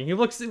gross looking. It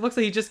looks like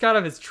he just got out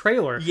of his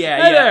trailer. Yeah,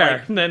 hey there.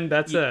 Like, and then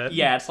that's it.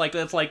 Yeah, it's like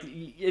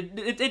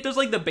it does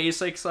like the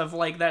basics of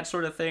like that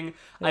sort of thing.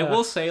 Yeah. I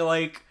will say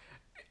like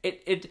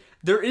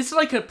there is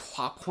like a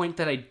plot point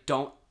that I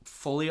don't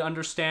fully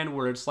understand,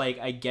 where it's like,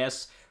 I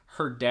guess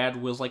her dad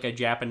was like a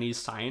Japanese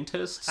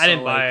scientist. So, I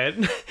didn't buy it.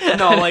 I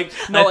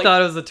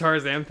thought it was a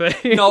Tarzan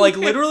thing. No,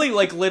 literally,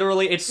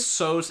 it's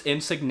so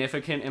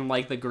insignificant in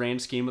like the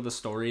grand scheme of the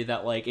story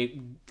that it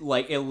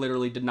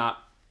literally did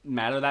not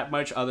matter that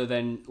much, other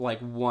than like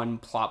one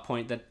plot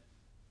point that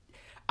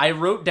I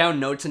wrote down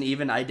notes, and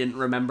even I didn't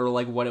remember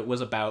like what it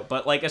was about.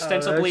 But like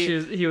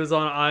ostensibly, he was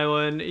on an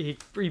island. He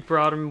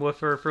brought him with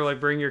her for like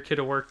bring your kid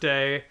to work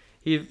day.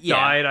 He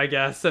died, I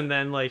guess, and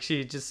then like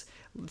she just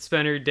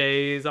spent her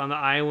days on the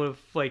island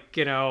with like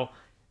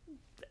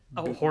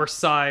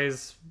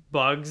horse-sized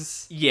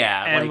bugs.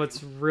 Yeah. And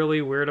what's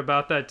really weird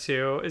about that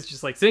too is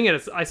just like seeing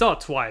it. I saw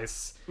it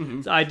twice.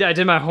 I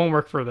did my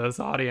homework for this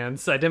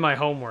audience. I did my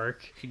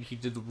homework. He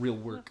did the real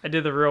work. I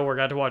did the real work.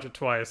 I had to watch it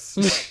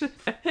twice,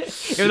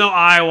 even though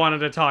I wanted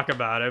to talk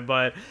about it.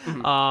 But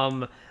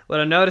what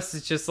I noticed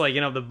is just like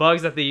the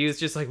bugs that they use.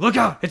 Just like look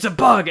out, it's a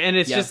bug, and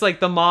it's just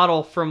like the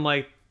model from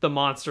like the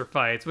monster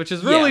fights, which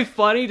is really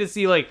funny to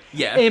see like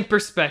in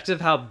perspective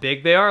how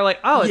big they are. Like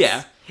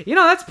it's,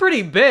 that's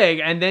pretty big,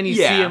 and then you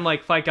see him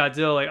like fight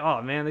Godzilla. Like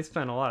oh man, they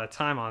spent a lot of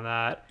time on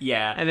that.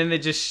 Yeah, and then they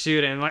just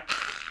shoot him like.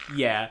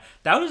 Yeah,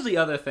 that was the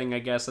other thing, I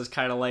guess, is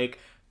kind of like,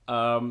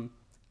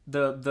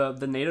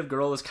 the native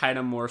girl is kind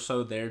of more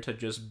so there to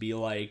just be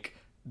like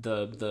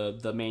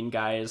the main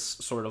guy's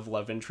sort of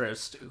love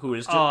interest, who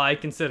is just... I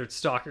considered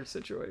stalker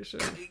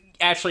situation.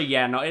 Actually,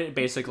 yeah, no, it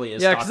basically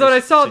is. Yeah, because when I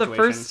saw it the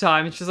first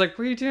time, it's just like,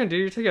 what are you doing, dude?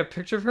 You're taking a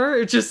picture of her?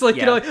 It's just like,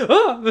 like,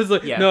 oh! It's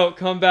like, no,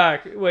 come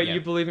back. Wait,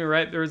 you believe me,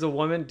 right? There's a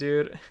woman,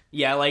 dude.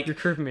 Yeah, like... You're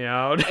creeping me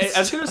out. I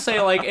was gonna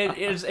say, like,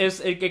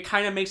 it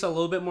kind of makes a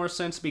little bit more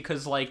sense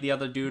because, like, the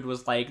other dude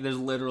was like, there's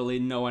literally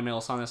no one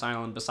else on this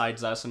island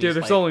besides us. And dude,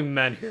 there's like, only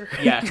men here.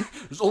 Yeah,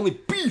 there's only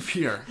beef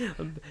here.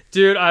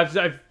 Dude,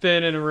 I've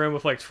been in a room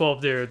with like 12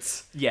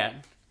 dudes. Yeah.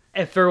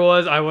 If there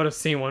was, I would have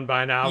seen one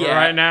by now. But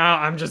right now,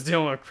 I'm just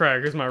dealing with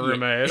Craig, who's my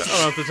roommate. I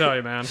don't have to tell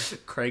you, man.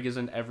 Craig is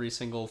in every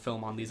single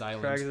film on these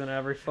islands. Craig's in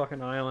every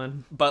fucking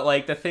island. But,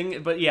 like, the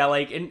thing... But, yeah,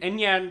 like, and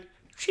yeah,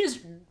 she's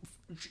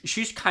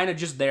kind of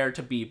just there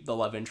to be the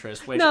love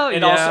interest, which...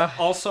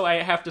 also,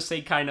 I have to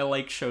say, kind of,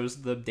 like,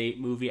 shows the date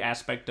movie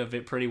aspect of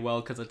it pretty well,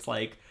 because it's,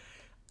 like...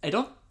 I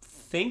don't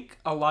think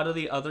a lot of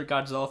the other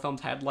Godzilla films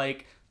had,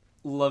 like,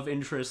 love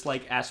interest,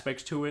 like,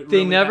 aspects to it.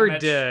 They never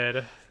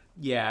did.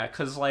 Yeah,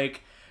 because,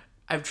 like...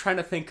 I'm trying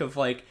to think of,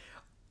 like...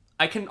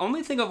 I can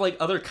only think of, like,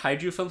 other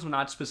kaiju films, but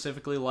not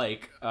specifically,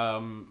 like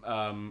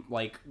Godzilla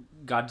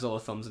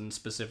films in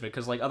specific.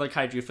 Because, like, other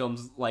kaiju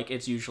films, like,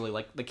 it's usually,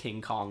 like, the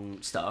King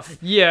Kong stuff.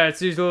 Yeah,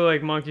 it's usually,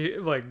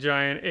 like,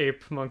 giant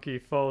ape monkey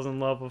falls in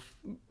love with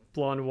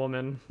blonde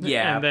woman.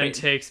 Yeah. And then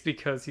takes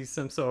because he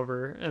simps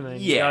over. And then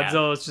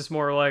Godzilla is just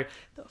more like,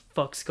 the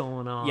fuck's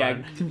going on?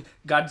 Yeah,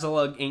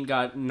 Godzilla ain't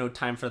got no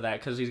time for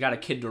that because he's got a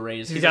kid to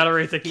raise. He's got to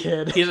raise a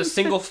kid. He's a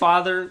single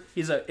father.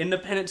 He's an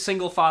independent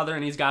single father,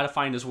 and he's got to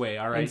find his way,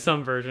 all right? In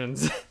some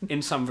versions.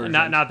 In some versions.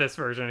 Not this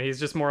version. He's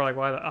just more like,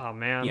 oh,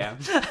 man. Yeah.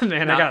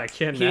 Man, I got a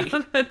kid now.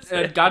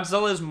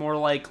 Godzilla is more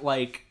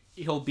like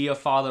he'll be a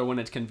father when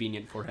it's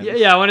convenient for him.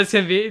 Yeah, when it's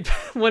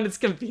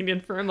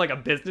convenient for him, like a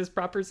business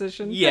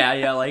proposition.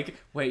 Yeah, like,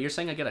 wait, you're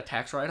saying I get a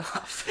tax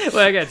write-off? Wait,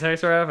 I get a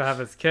tax write-off and have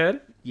his kid?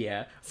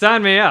 Yeah.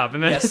 Sign me up.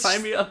 And then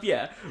sign me up,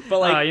 yeah. But,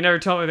 like... you never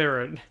told me they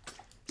were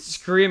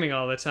screaming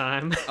all the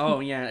time.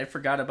 Oh, yeah, I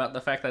forgot about the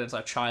fact that it's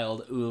a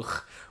child.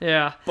 Ugh.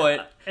 Yeah.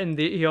 But... And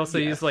he also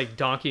used, like,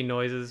 donkey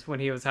noises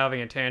when he was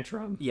having a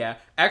tantrum. Yeah.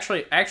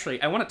 Actually,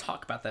 I want to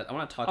talk about that.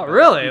 Oh,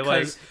 really?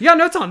 Like, you got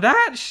notes on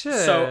that? Shit.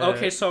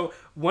 So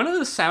one of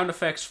the sound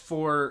effects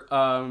for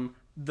for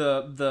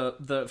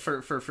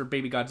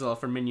Baby Godzilla,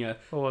 for Minya...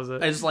 What was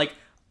it? Is, like...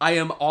 I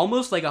am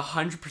almost like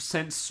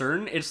 100%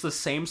 certain it's the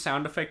same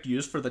sound effect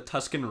used for the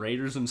Tusken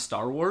Raiders in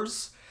Star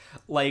Wars.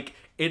 Like,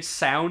 it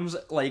sounds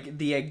like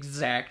the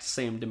exact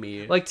same to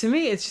me. Like, to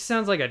me, it just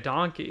sounds like a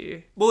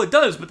donkey. Well, it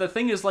does, but the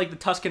thing is, like, the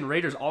Tusken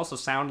Raiders also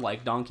sound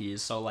like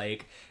donkeys, so,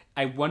 like,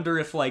 I wonder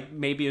if, like,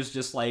 maybe it's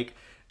just, like,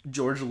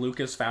 George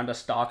Lucas found a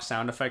stock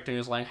sound effect and he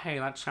was like, hey,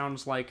 that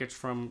sounds like it's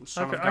from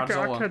Son of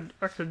Godzilla.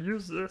 I could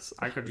use this.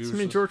 It's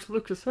me, George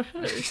Lucas.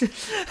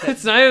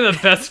 It's not even the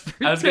best.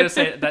 I was going to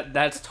say,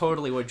 that's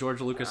totally what George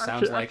Lucas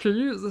sounds like. I could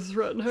use this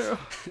right now.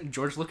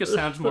 George Lucas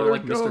sounds more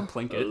like Mr.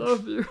 Plinkett. I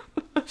love you.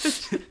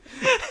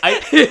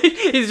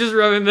 He's just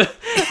rubbing the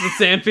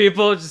sand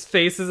people, just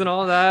faces and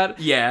all that.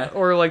 Yeah.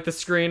 Or, like, the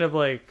screen of,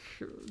 like...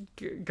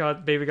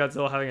 Baby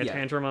Godzilla having a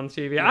tantrum on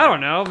TV. I don't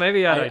know.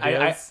 Maybe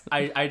ideas.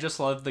 I just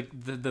love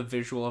the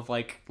visual of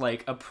like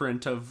a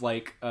print of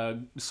like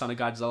Son of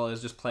Godzilla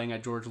is just playing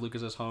at George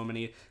Lucas's home, and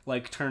he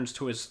like turns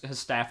to his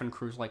staff and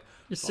crew's like,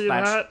 you see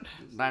that?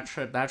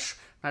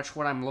 That's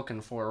what I'm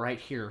looking for right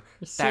here.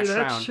 You see that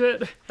sound.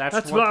 Shit?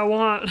 That's what I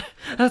want.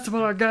 That's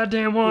what I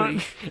goddamn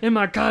want in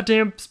my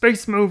goddamn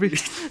space movie.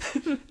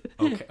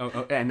 Okay.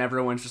 And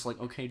everyone's just like,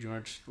 okay,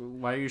 George,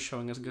 why are you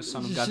showing us a good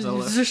Son of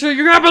Godzilla?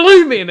 You're gonna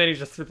believe me, and then he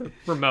just threw the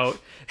remote.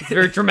 It's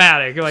very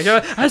dramatic. You're like,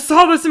 I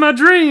saw this in my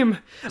dream.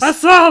 I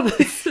saw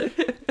this.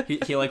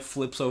 he like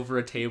flips over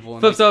a table.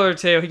 And over a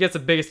table. He gets the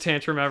biggest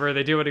tantrum ever.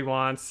 They do what he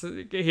wants.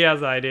 He has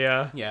the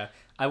idea. Yeah.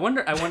 I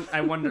wonder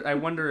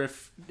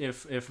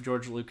if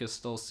George Lucas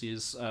still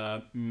sees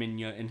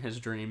Minya in his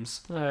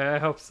dreams. I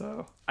hope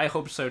so. I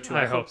hope so too.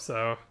 I hope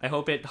so. I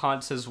hope it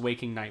haunts his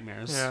waking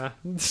nightmares. Yeah.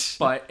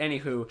 But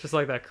anywho, just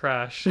like that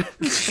crash.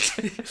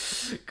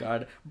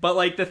 God. But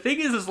like the thing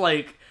is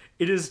like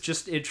it is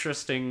just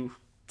interesting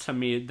to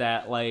me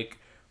that like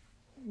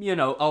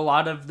a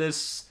lot of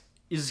this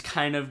is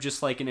kind of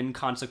just like an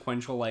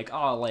inconsequential like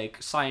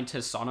like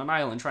scientists on an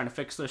island trying to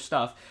fix their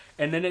stuff,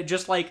 and then it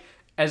just like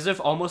as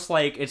if almost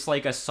like it's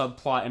like a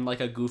subplot in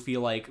like a goofy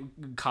like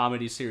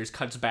comedy series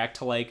cuts back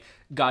to like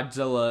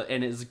Godzilla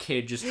and his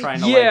kid just trying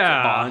to like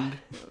bond.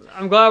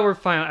 I'm glad we're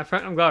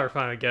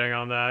finally getting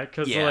on that,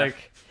 because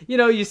like, you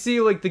know, you see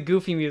like the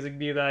goofy music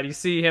do that. You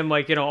see him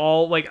like, you know,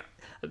 all like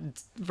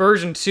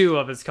version 2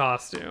 of his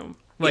costume.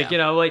 Like, you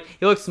know, like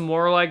he looks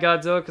more like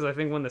Godzilla, because I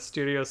think when the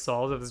studio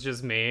saw it was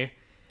just me.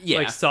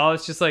 Like saw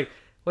it's just like,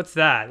 what's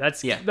that?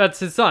 That's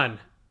his son.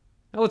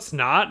 No, it's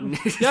not.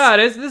 Yeah,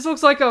 it is. This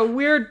looks like a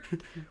weird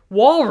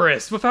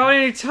walrus without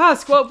any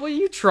tusks. Well,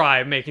 you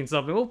try making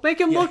something. Well, make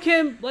him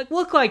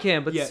look like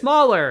him, but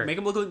smaller. Make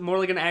him look more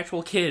like an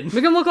actual kid.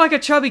 Make him look like a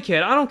chubby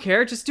kid. I don't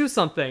care. Just do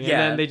something. And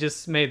then they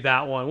just made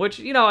that one, which,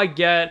 you know, I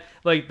get,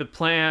 like, the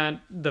plant,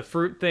 the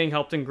fruit thing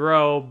helped him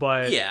grow,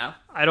 but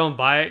I don't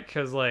buy it,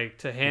 because, like,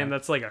 to him,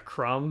 that's like a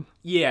crumb.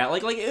 Yeah,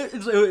 like it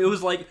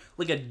was like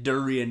a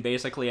durian,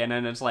 basically, and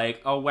then it's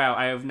like, oh wow,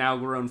 I have now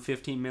grown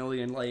 15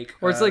 million, like...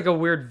 Or it's like a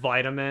weird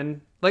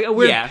vitamin. Like a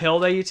weird pill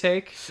that you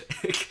take.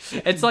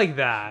 It's like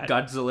that.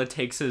 Godzilla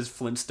takes his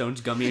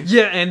Flintstones gummy.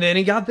 Yeah, and then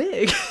he got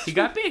big. He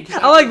got big.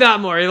 I like that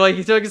more.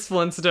 He took his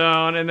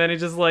Flintstone, and then he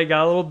just, like,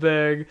 got a little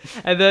big.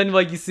 And then,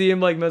 like, you see him,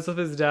 like, mess with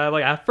his dad.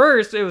 Like, at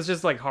first, it was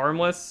just, like,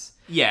 harmless.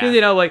 Yeah.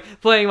 You know, like,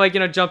 playing, like, you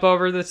know, jump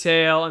over the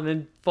tail, and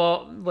then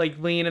fall, like,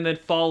 lean, and then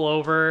fall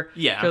over.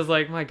 Yeah. Because,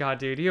 like, my God,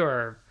 dude, you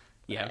are...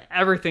 Yeah.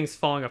 Everything's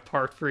falling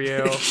apart for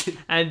you.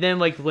 And then,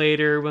 like,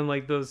 later, when,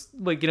 like, those,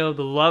 like, you know,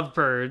 the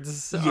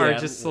lovebirds are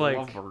just,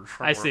 like...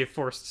 I say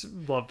forced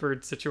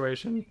lovebird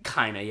situation.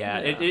 Kinda,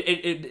 yeah.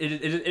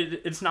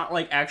 It's not,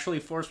 like, actually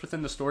forced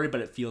within the story,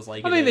 but it feels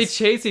like they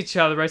chase each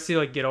other. I see,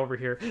 like, get over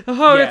here.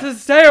 Oh,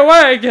 stay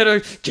away! Get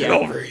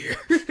over here.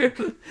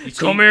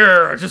 Come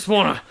here. I just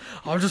wanna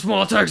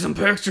take some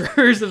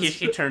pictures.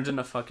 He turns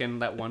into fucking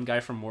that one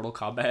guy from Mortal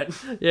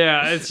Kombat.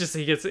 Yeah, it's just,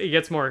 he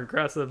gets more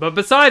aggressive. But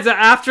besides that,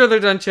 after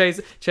they're done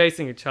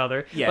chasing each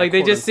other, like,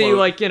 they just see,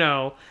 like, you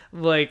know,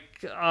 like,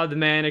 the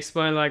man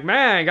explain, like,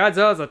 man,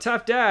 Godzilla's a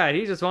tough dad.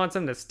 He just wants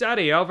him to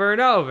study over and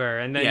over.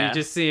 And then you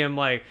just see him,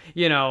 like,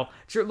 you know,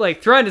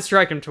 like, threaten to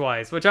strike him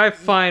twice, which I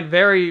find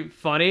very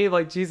funny.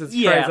 Like, Jesus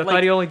Christ, I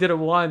thought he only did it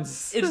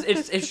once.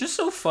 It's just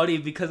so funny,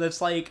 because it's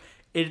like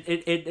it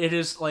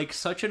is like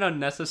such an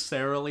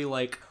unnecessarily,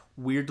 like,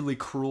 weirdly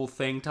cruel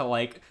thing to,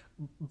 like,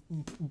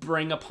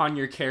 bring upon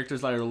your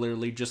characters that are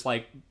literally just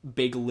like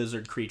big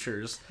lizard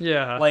creatures.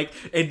 Yeah. Like,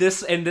 and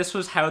this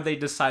was how they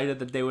decided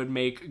that they would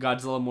make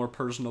Godzilla more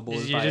personable.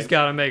 You just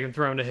gotta make him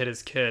throw him to hit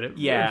his kid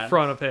in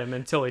front of him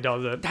until he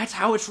does it. That's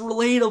how it's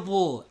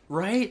relatable,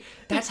 right?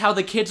 That's how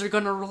the kids are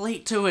gonna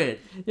relate to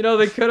it. You know,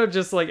 they could have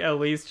just, like, at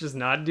least just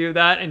not do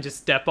that and just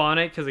step on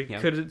it, because it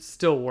could have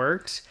still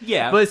worked.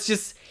 Yeah. But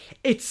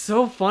it's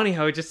so funny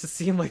how just to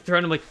see him, like,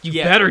 throwing him, like, you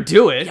better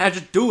do it. Yeah,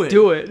 just do it.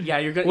 Do it. Yeah,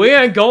 you're gonna... We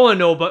ain't going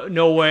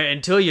nowhere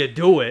until you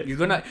do it. You're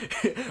gonna...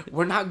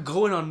 We're not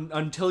going on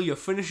until you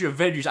finish your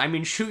veggies. I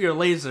mean, shoot your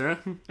laser.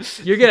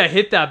 You're gonna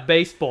hit that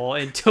baseball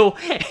until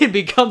and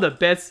become the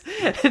best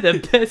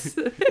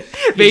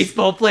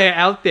baseball player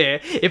out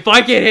there. If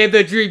I can't have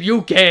the dream,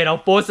 you can. I'll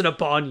force it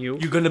upon you.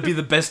 You're gonna be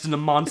the best in the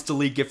Monster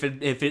League if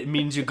it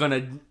means you're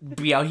gonna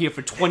be out here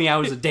for 20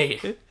 hours a day.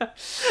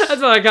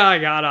 That's what I kind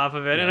of got off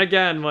of it. Yeah. And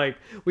again, like,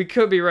 we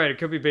could be right. It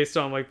could be based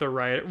on, like,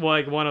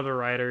 one of the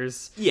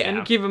writers. Yeah.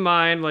 And keep in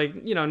mind, like,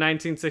 you know,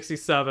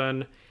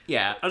 1967.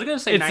 Yeah, I was gonna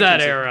say it's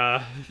that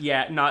era.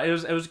 Yeah, no, I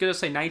was gonna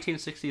say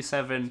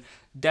 1967.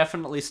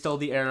 Definitely still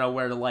the era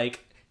where,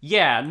 like,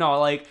 yeah, no,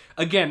 like,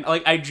 again,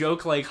 like, I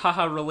joke, like,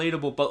 haha,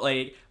 relatable, but,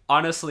 like,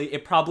 honestly,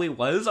 it probably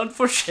was,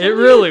 unfortunately. It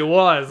really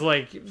was,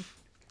 like.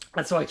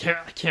 That's why I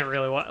can't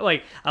really watch.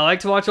 Like, I like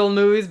to watch old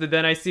movies, but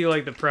then I see,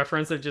 like, the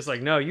preference of just like,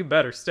 no, you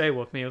better stay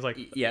with me. I was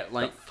like, yeah,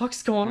 like, what the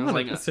fuck's going on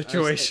in this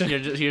situation?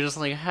 You're just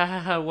like, ha ha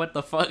ha, what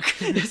the fuck?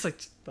 It's like,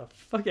 the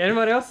fuck?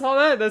 Anybody else saw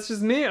that? That's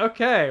just me.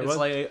 Okay. It's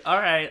like, all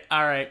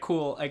right,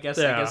 cool. I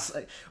guess.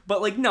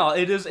 But, like, no,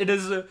 it is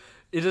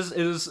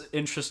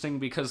interesting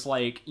because,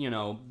 like, you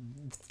know,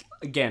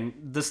 again,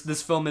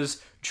 this film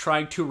is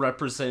trying to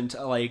represent,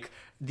 like,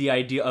 the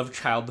idea of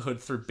childhood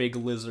through big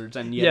lizards,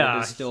 and yet it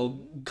is still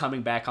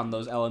coming back on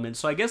those elements.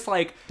 So I guess,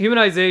 like,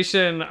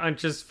 humanization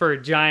just for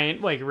a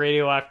giant, like,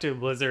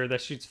 radioactive lizard that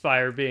shoots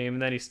fire beam,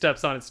 and then he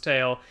steps on its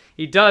tail.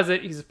 He does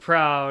it. He's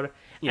proud.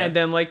 Yeah. And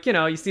then, like, you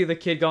know, you see the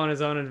kid go on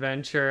his own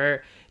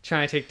adventure,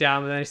 trying to take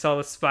down, but then he saw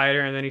the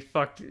spider, and then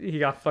he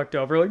got fucked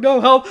over. Like,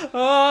 no, help!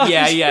 Ah!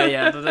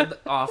 Yeah.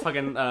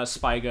 Fucking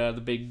Spiga,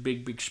 the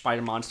big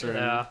spider monster.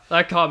 Yeah,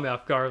 that caught me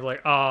off guard.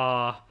 Like,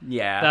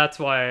 yeah, that's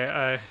why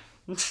I.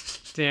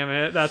 Damn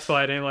it, that's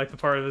why I didn't like the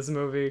part of this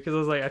movie, because I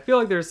was like, I feel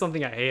like there's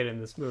something I hate in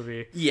this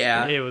movie.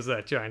 Yeah. And it was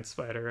that giant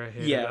spider. I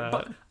hated that.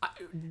 But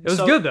it was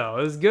good, though.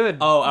 It was good.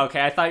 Oh,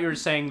 okay. I thought you were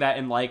saying that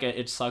in, like,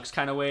 it sucks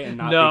kind of way, and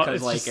not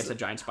because, like, it's a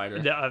giant spider.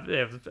 Yeah,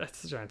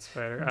 it's a giant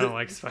spider. I don't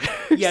like spiders.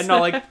 Yeah, no,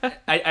 like,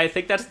 I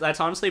think that's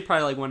honestly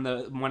probably, like,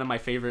 one of my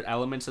favorite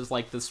elements is,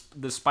 like,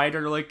 the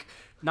spider, like,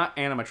 not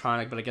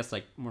animatronic, but I guess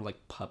like more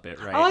like puppet,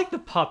 right? I like the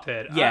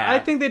puppet. Yeah. I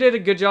think they did a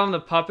good job on the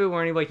puppet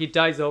where he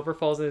dies over,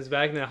 falls in his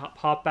bag, and then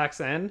hop backs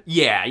in.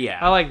 Yeah, yeah.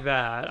 I like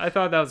that. I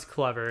thought that was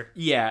clever.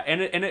 Yeah,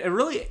 and it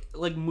really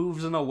like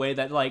moves in a way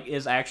that like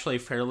is actually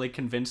fairly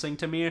convincing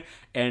to me,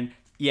 and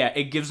yeah,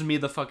 it gives me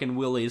the fucking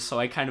willies, so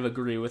I kind of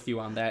agree with you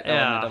on that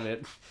element of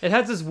it. It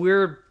has this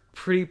weird,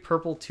 pretty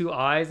purple 2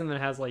 eyes, and then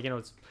it has like,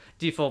 its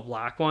default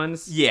black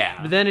ones.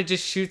 Yeah. But then it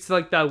just shoots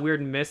like that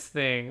weird mist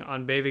thing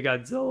on Baby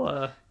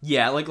Godzilla.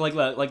 Yeah, like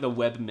the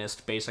web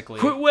mist, basically.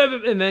 Quit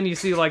whipping, and then you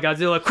see like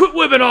Godzilla, quit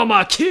whipping on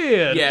my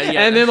kid. Yeah,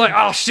 yeah. And then like,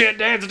 oh shit,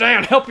 Dad's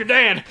down, help your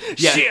dad.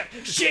 Yeah.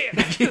 Shit.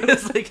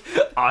 It's like,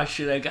 oh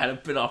shit, I gotta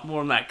bit off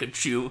more than I could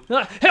chew.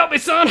 Help me,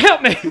 son,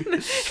 help me.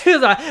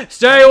 He's like,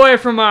 stay away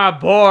from my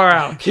boy,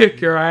 I'll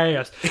kick your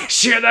ass.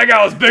 Shit, that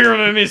guy was bigger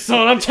than me,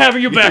 son. I'm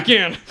tapping you back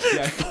in.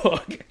 Yeah.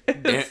 Fuck.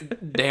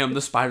 Damn,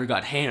 the spider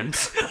got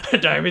hands.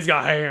 Damn, he's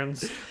got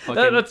hands.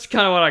 Fucking- That's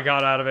kind of what I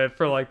got out of it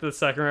for like the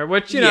second round,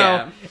 which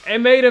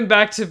it made him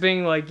back to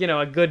being like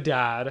a good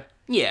dad.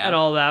 Yeah. And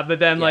all that, but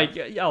then like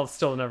I'll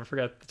still never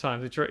forget the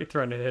times he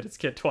threatened to hit his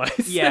kid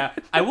twice. Yeah,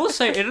 I will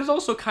say it is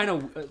also kind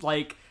of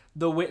like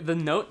the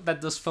note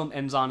that this film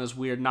ends on is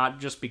weird, not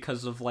just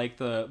because of like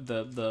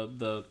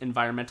the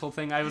environmental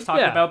thing I was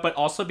talking about, but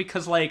also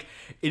because like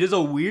it is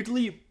a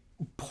weirdly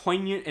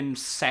poignant and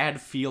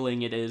sad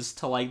feeling it is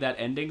to like that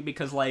ending,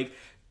 because like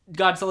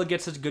Godzilla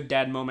gets his good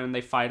dad moment and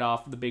they fight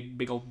off the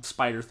big old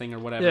spider thing or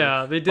whatever.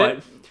 Yeah, they did.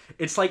 But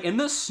it's like in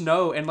the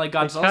snow and like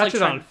Godzilla's they catch like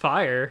it on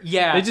fire.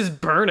 Yeah, they just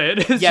burn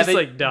it. It's just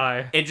like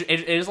die. It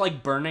is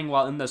like burning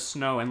while in the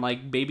snow, and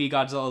like baby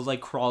Godzilla is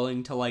like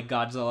crawling to like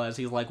Godzilla as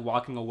he's like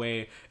walking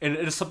away, and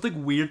it is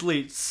something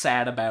weirdly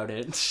sad about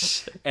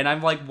it. And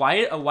I'm like,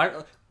 why?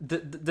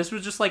 This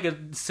was just like a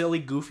silly,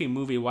 goofy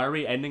movie. Why are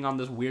we ending on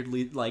this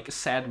weirdly like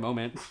sad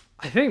moment?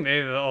 I think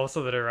maybe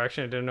also the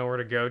direction didn't know where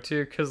to go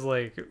to, because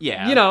like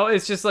yeah,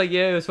 it's just like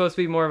it was supposed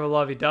to be more of a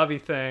lovey-dovey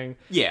thing.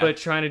 Yeah, but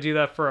trying to do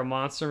that for a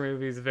monster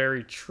movie is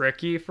very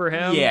tricky for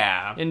him.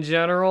 Yeah, in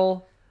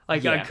general,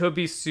 like I Yeah. could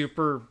be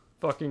super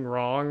fucking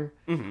wrong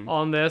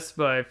on this,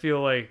 but I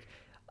feel like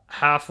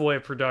halfway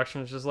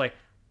production is just like,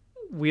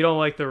 we don't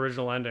like the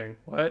original ending.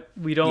 What?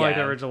 We don't like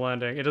the original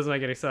ending. It doesn't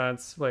make any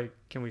sense. Like,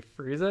 can we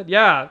freeze it?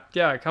 Yeah,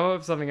 come up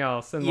with something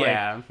else. And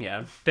yeah.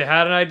 they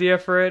had an idea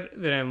for it.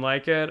 They didn't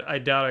like it. I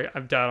doubt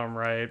I'm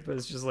right, but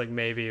it's just like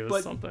maybe it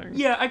was something.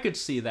 Yeah, I could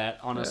see that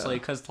honestly,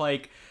 because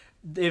like,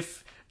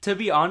 if to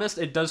be honest,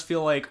 it does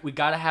feel like we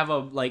gotta have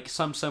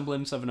some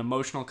semblance of an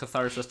emotional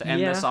catharsis to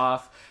end this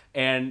off,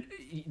 and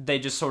they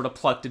just sort of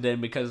plucked it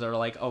in because they're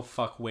like, oh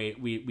fuck,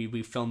 wait,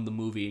 we filmed the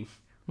movie.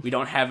 We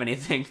don't have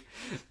anything.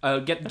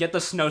 Get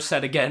the snow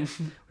set again.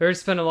 We already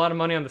spent a lot of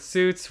money on the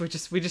suits. We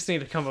just need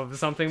to come up with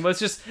something. Let's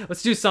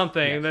do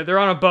something. Yeah. They're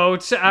on a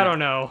boat. I don't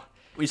know.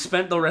 We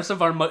spent the rest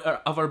of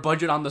our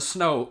budget on the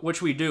snow,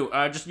 which we do.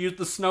 Just use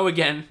the snow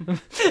again.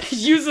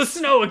 Use the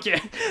snow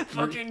again.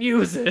 Fucking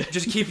use it.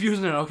 Just keep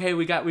using it, okay?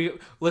 We got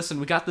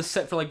this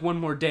set for like one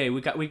more day.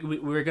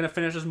 We're gonna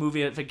finish this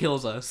movie if it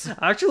kills us.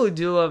 I actually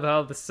do love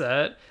how the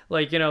set,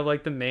 like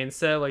like the main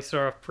set, like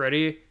start off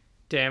pretty,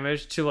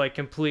 damaged to like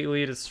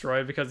completely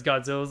destroyed because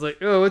Godzilla's like,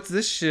 oh, what's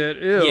this shit?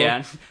 Ew.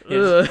 Yeah,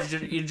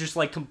 it's just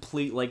like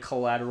complete like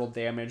collateral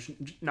damage,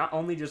 not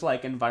only just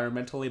like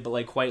environmentally, but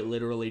like quite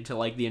literally to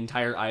like the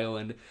entire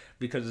island,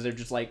 because they're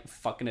just like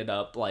fucking it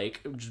up,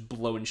 like just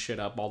blowing shit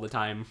up all the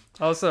time.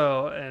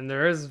 Also, and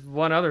there is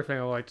one other thing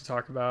I'd like to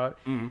talk about,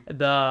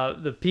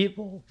 the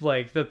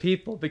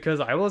people, because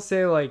I will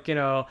say, like,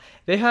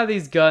 they have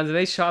these guns and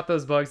they shot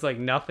those bugs like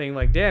nothing.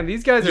 Like, damn,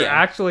 these guys are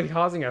actually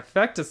causing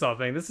effect to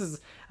something. This is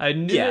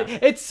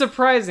it's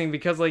surprising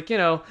because, like,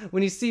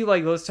 when you see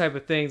like those type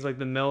of things, like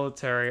the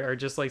military or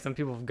just like some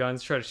people with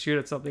guns try to shoot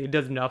at something, it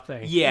does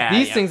nothing.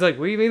 These things, like,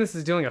 what do you mean this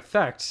is doing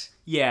effect?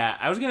 Yeah,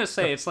 I was gonna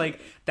say, it's like,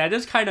 that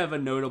is kind of a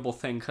notable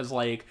thing, because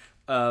like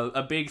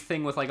a big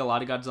thing with like a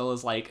lot of Godzilla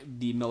is like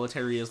the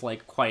military is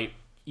like quite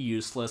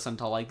useless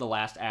until like the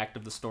last act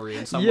of the story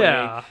in some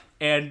way.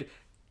 And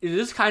it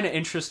is kind of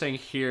interesting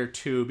here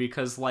too,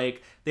 because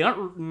like they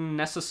aren't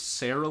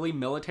necessarily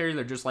military,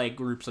 they're just like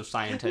groups of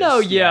scientists.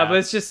 No, but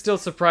it's just still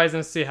surprising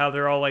to see how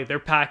they're all like, they're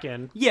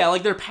packing. Yeah,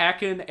 like they're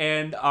packing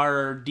and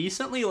are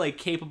decently like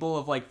capable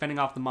of like fending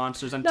off the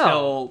monsters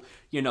until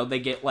they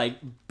get like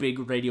big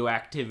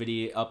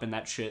radioactivity up in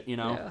that shit,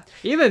 Yeah.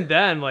 Even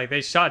then, like they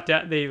shot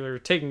down, they were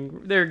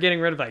getting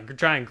rid of like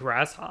giant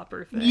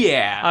grasshopper thing.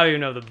 Yeah. I don't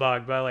even know the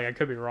bug, but like I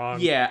could be wrong.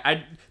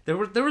 Yeah, there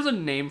was a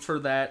name for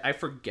that. I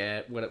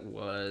forget what it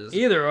was.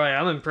 Either way,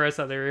 I'm impressed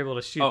that they were able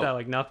to shoot that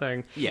like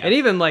nothing. Yeah. And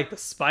even like the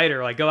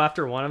spider, like go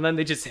after one of them,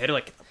 they just hit it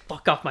like, get the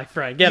fuck off my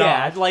friend, get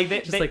off. Like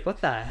like, what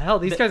the hell?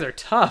 These guys are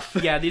tough.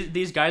 Yeah,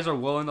 these guys are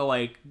willing to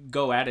like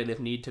go at it if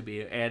need to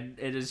be, and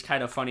it is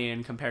kind of funny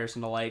in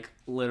comparison to like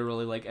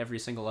literally like every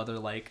single other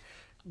like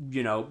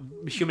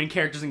human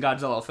characters in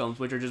Godzilla films,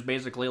 which are just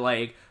basically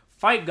like,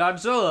 fight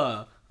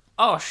Godzilla.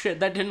 Oh shit,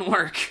 that didn't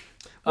work.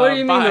 What do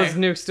you mean those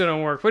nukes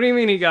didn't work? What do you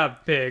mean he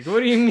got big? What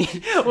do you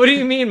mean? What do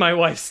you mean my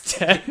wife's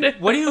dead?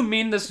 What do you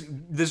mean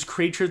this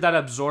creature that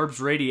absorbs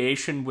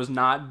radiation was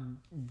not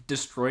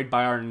destroyed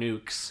by our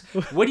nukes.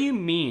 What do you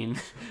mean?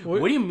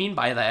 What do you mean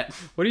by that?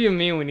 What do you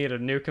mean we need to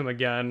nuke him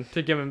again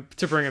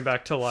to bring him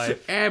back to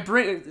life?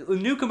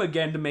 Nuke him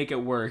again to make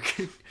it work.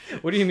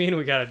 What do you mean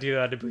we gotta do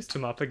that to boost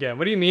him up again?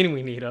 What do you mean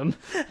we need him?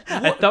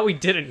 I thought we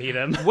didn't need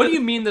him. What do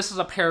you mean this is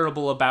a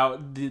parable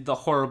about the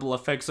horrible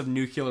effects of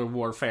nuclear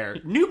warfare?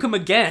 Nuke him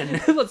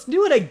again. Let's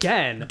do it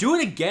again. Do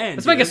it again.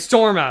 Let's make a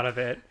storm out of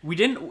it. We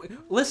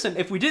didn't... Listen,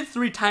 if we did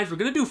 3 times, we're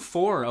gonna do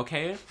 4,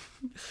 okay?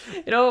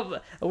 You know,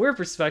 a weird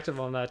perspective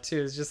on that, too,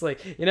 is just,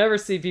 like, you never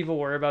see people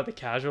worry about the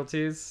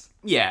casualties.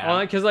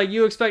 Yeah. Because, like,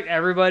 you expect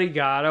everybody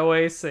got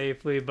away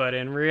safely, but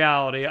in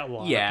reality, a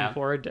lot of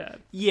people are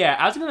dead. Yeah,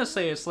 I was gonna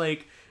say, it's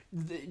like...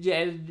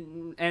 Yeah,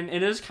 and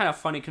it is kind of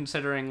funny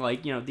considering,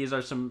 like, you know, these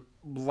are some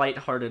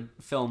lighthearted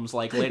films,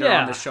 like, later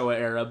on the Showa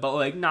era, but,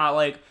 like, not,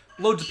 like,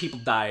 loads of people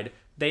died.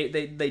 They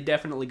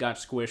definitely got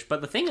squished,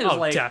 but the thing is,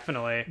 like...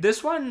 definitely.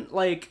 This one,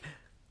 like...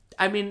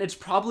 I mean, it's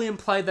probably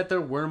implied that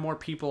there were more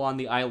people on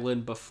the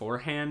island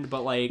beforehand,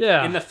 but, like,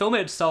 in the film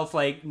itself,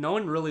 like, no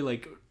one really,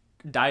 like,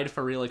 died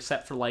for real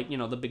except for, like, you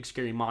know, the big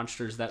scary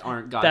monsters that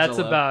aren't Godzilla. That's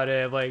about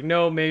it. Like,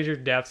 no major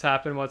deaths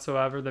happened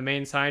whatsoever. The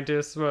main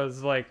scientist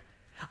was, like...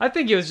 I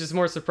think he was just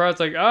more surprised,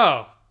 like,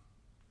 oh,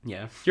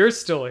 yeah, you're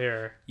still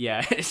here.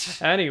 Yeah.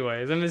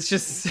 Anyways, I mean, it's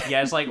just...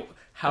 Yeah, it's like,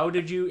 how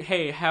did you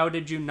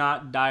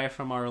not die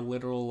from our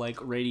literal, like,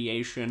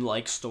 radiation,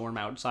 like, storm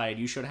outside?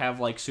 You should have,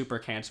 like, super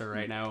cancer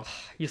right now.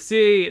 You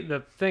see, the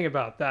thing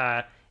about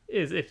that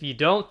is if you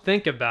don't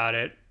think about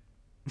it,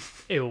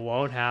 it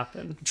won't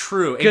happen.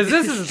 True. Because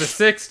this is the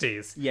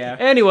 60s. Yeah.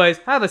 Anyways,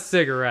 have a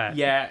cigarette.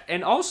 Yeah,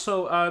 and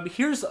also,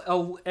 here's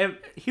 5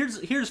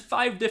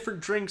 different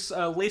drinks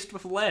laced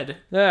with lead.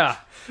 Yeah,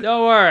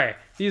 don't worry.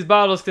 These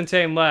bottles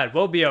contain lead.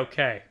 We'll be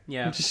okay.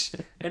 Yeah.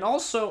 And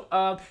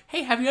also,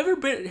 hey, have you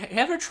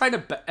ever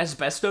tried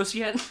asbestos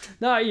yet?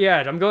 Not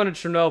yet. I'm going to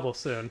Chernobyl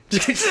soon.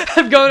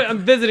 I'm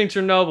visiting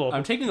Chernobyl.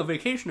 I'm taking a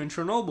vacation in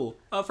Chernobyl.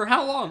 For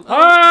how long?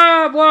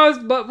 I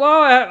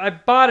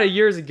bought it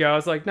years ago.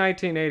 It's like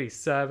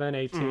 1987,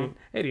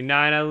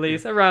 89 at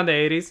least, around the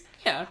 80s.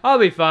 Yeah. I'll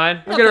be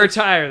fine. I'm going to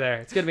retire there.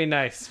 It's going to be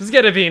nice. It's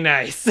going to be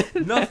nice.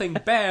 Nothing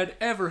bad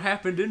ever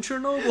happened in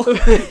Chernobyl.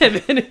 And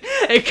then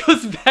it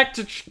goes back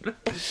to...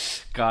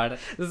 God.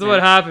 This is what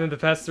happened in the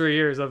past 3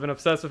 years. I've been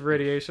obsessed with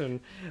radiation,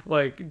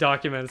 like,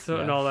 documents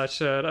and all that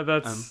shit.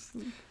 That's...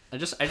 I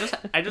just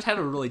had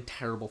a really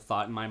terrible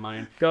thought in my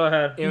mind. Go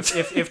ahead.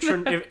 If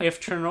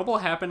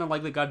Chernobyl happened in,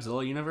 like, the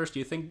Godzilla universe, do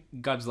you think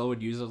Godzilla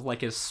would use it as, like,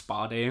 his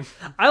spa day?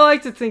 I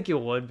like to think it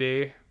would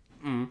be.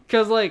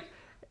 Because, like,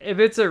 if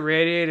it's a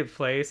radiated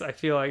place, I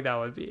feel like that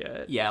would be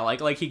it. Yeah,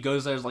 like he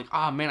goes there, it's like,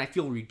 oh man, I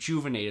feel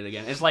rejuvenated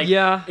again. It's like,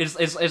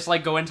 it's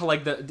like going to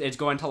like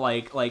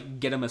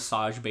get a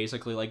massage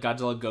basically. Like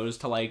Godzilla goes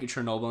to like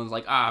Chernobyl and is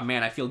like, ah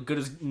man, I feel good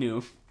as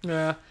new.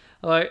 Yeah.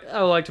 Like,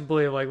 I would like to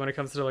believe, like, when it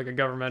comes to, like, a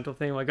governmental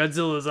thing, like,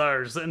 Godzilla's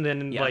ours, and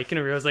then, like, in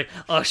a real, like,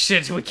 oh,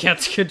 shit, we can't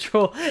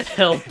control,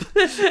 help.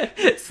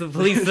 So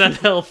please send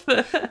help.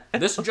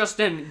 This just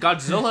in,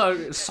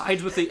 Godzilla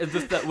sides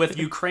with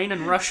Ukraine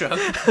and Russia.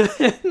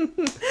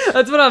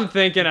 That's what I'm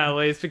thinking, at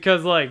least,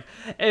 because, like,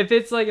 if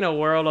it's, like, in a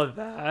world of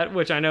that,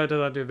 which I know it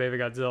doesn't do Baby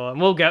Godzilla, and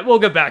we'll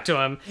get back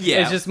to him.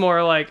 Yeah. It's just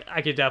more, like,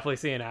 I could definitely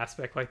see an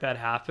aspect like that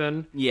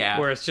happen. Yeah.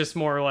 Where it's just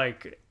more,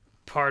 like,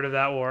 part of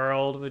that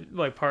world,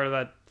 like, part of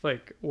that,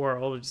 like,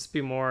 world would just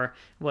be more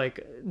like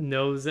in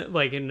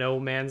no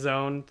man's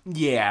zone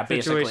situation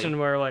basically.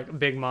 Where like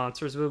big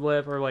monsters would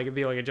live, or like it'd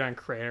be like a giant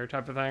crater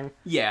type of thing.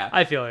 Yeah,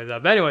 I feel like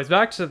that. But anyways,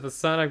 back to the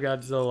Son of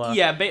Godzilla.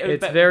 Yeah,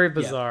 it's very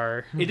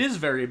bizarre. Yeah. It is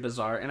very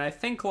bizarre, and I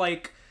think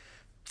like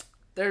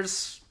it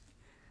is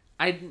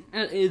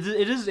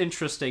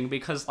interesting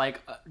because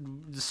like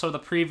so the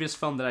previous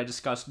film that I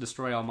discussed,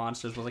 Destroy All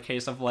Monsters, was a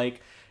case of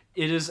like,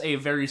 it is a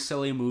very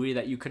silly movie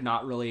that you could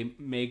not really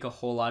make a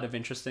whole lot of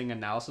interesting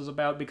analysis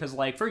about because,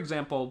 like, for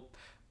example,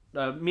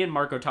 me and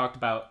Marco talked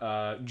about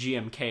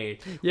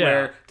GMK,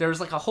 where there's,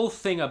 like, a whole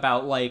thing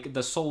about, like,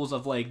 the souls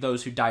of, like,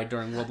 those who died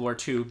during World War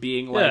II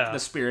being, like, the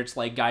spirits,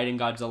 like, guiding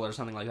Godzilla or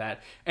something like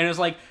that. And it's,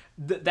 like,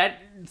 that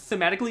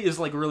thematically is,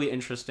 like, really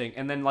interesting.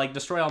 And then, like,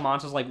 Destroy All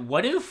Monsters, like,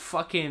 what if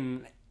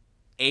fucking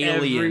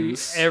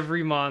aliens...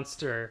 Every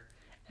monster,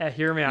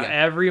 hear me out,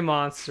 every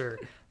monster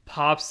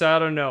pops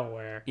out of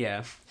nowhere.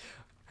 Yeah.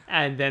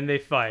 And then they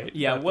fight.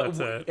 Yeah, that's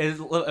it. Is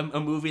a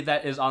movie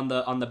that is on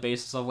the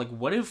basis of like,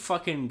 what if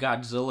fucking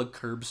Godzilla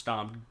curb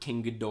stomped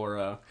King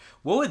Ghidorah?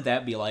 What would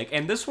that be like?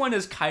 And this one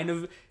is kind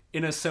of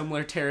in a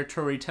similar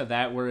territory to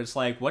that, where it's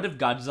like, what if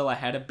Godzilla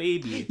had a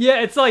baby?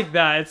 Yeah, it's like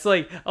that. It's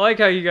like, I like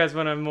how you guys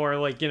went on more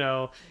like,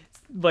 more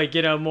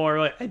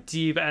like a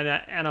deep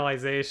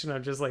analyzation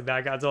of just like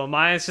that Godzilla.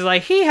 Mine is just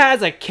like, he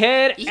has a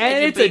kid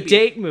and it's a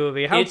date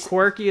movie. How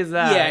quirky is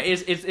that? Yeah,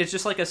 it's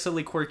just like a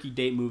silly quirky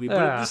date movie, but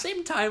at the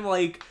same time,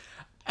 like,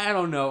 I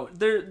don't know.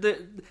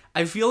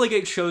 I feel like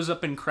it shows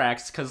up in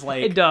cracks because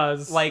like it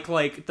does. Like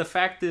the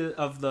fact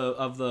of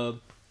the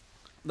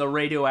the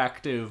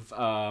radioactive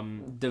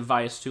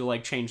device to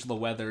like change the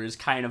weather is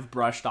kind of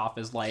brushed off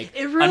as like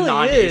It really a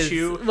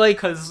non-issue, is. Like,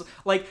 because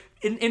like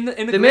in the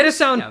they made it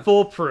sound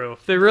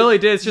foolproof. They really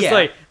did. It's just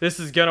like, this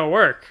is gonna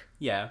work.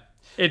 Yeah,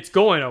 it's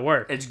going to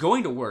work. It's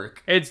going to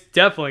work. It's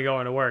definitely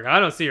going to work. I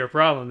don't see your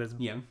problem, this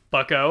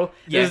bucko.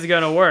 Yeah. This is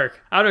gonna work.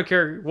 I don't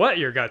care what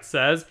your gut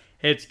says.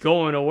 It's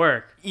going to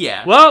work.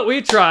 Yeah. Well,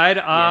 we tried.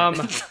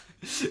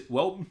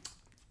 Well,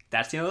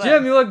 that's the end of that.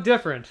 Jim, you look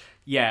different.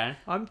 Yeah.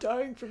 I'm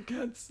dying from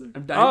cancer.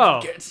 I'm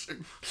dying from cancer.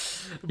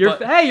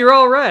 Hey, you're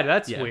all red.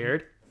 That's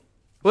weird.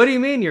 What do you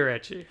mean you're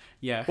itchy?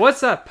 Yeah. What's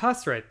that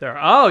pus right there?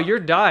 Oh, you're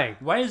dying.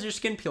 Why is your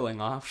skin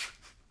peeling off?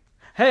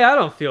 Hey, I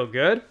don't feel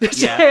good.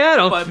 Yeah, hey, I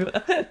don't feel...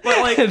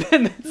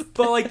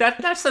 but like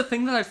that's the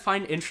thing that I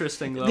find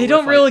interesting though. They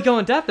don't really go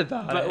in depth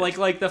about it. But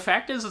like the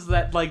fact is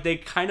that like they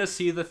kind of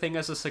see the thing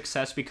as a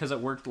success because it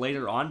worked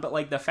later on, but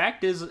like the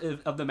fact is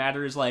of the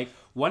matter is like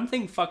one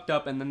thing fucked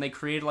up and then they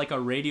created like a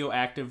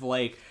radioactive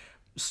like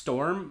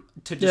storm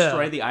to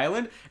destroy the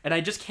island, and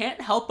I just can't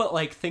help but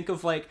like think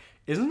of like,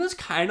 isn't this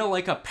kind of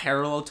like a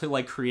parallel to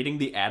like creating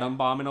the atom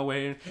bomb in a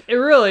way? It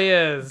really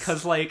is.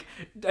 Because like,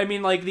 I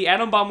mean, like the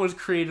atom bomb was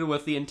created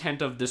with the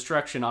intent of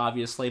destruction,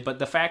 obviously, but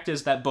the fact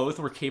is that both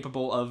were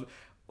capable of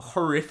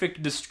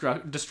horrific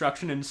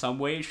destruction in some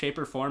way, shape,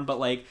 or form. But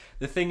like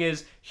the thing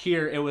is,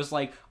 here it was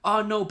like,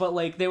 oh no, but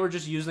like they were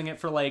just using it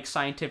for like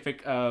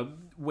scientific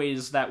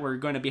ways that were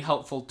going to be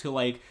helpful to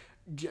like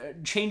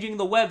changing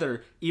the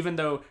weather, even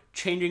though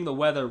changing the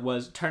weather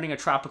was turning a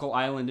tropical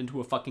island into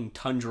a fucking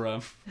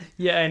tundra.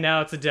 Yeah, and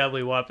now it's a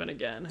deadly weapon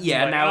again.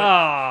 Yeah, like,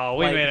 now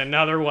we made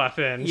another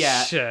weapon.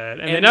 Yeah, shit,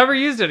 and they never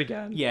used it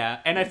again. Yeah,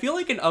 and I feel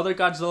like in other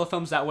Godzilla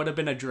films that would have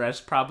been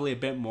addressed probably a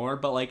bit more,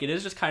 but like it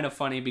is just kind of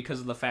funny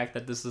because of the fact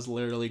that this is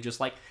literally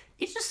just like,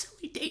 it's a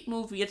silly date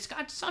movie. It's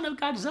got Son of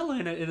Godzilla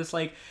in it, and it's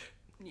like,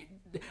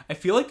 I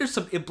feel like there's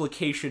some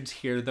implications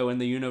here though in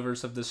the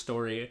universe of this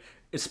story.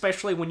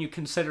 Especially when you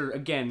consider,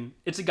 again,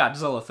 it's a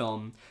Godzilla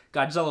film.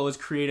 Godzilla was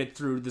created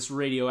through this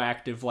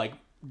radioactive, like,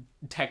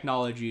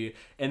 technology.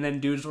 And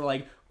then dudes were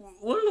like,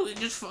 why don't we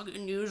just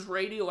fucking use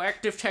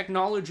radioactive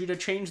technology to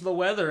change the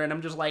weather? And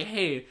I'm just like,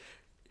 hey,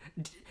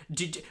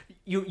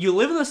 you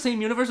live in the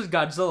same universe as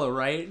Godzilla,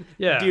 right?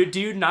 Yeah. Do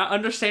you not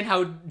understand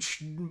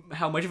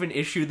how much of an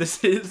issue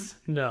this is?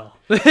 No.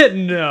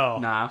 No.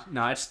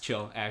 Nah, it's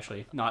chill,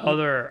 actually. Not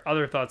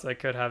other thoughts I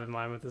could have in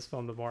mind with this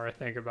film, the more I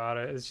think about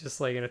it, is just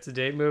like, and it's a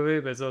date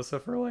movie, but it's also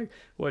for like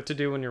what to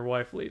do when your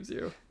wife leaves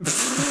you.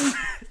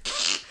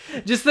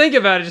 Just think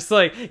about it, just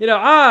like,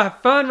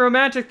 fun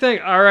romantic thing.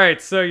 All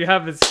right, so you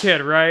have this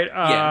kid, right?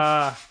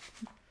 Yeah.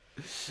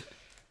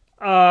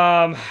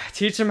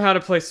 Teach him how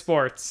to play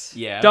sports.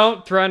 Yeah.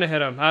 Don't threaten to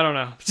hit him. I don't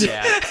know.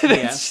 Yeah.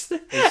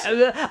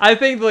 I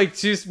think like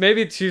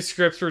maybe two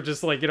scripts were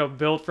just like,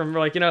 built from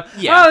like, oh,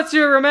 let's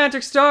do a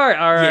romantic story.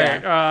 All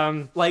right.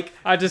 Yeah. Like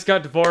I just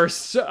got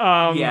divorced.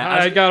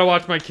 I gotta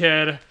watch my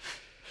kid.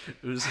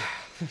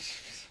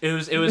 It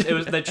was the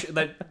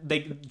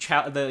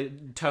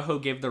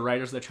Toho gave the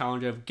writers the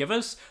challenge of give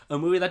us a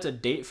movie that's a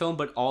date film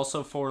but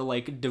also for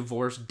like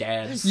divorced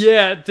dads.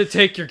 Yeah, to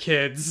take your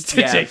kids.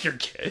 Take your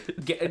kids.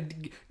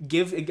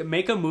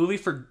 Make a movie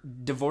for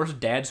divorced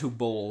dads who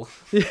bowl.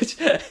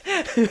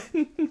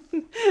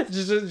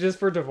 just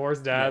for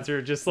divorced dads,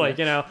 or just like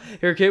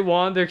their kids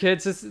want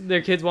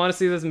to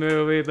see this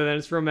movie, but then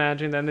it's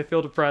romantic, and then they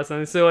feel depressed,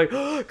 and they say like,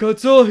 oh,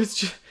 Godzilla, he's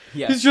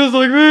just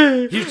like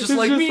me. He's just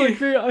like me.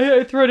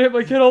 I try to hit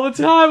my kid all the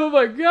time. Oh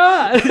my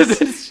god.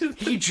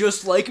 He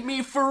just like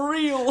me for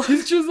real.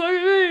 He's just like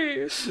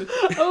me.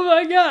 Oh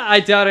my god. I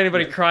doubt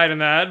anybody cried in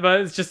that,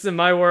 but it's just in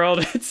my world.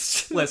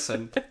 It's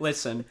listen.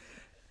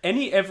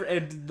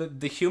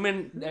 The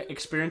human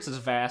experience is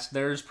vast.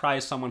 There's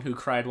probably someone who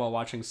cried while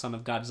watching Son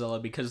of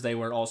Godzilla because they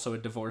were also a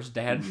divorced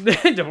dad.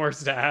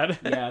 Divorced dad.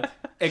 Yeah.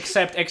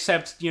 Except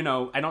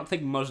I don't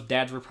think most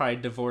dads were probably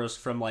divorced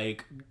from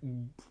like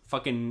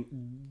fucking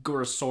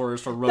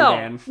Gorosaurus or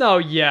Rodan. No,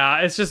 yeah.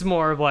 It's just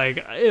more of like,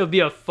 it'll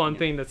be a fun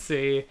thing to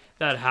see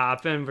that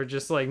happen, but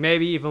just like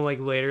maybe even like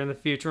later in the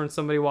future when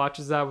somebody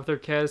watches that with their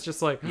kids,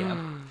 just like,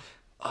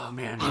 oh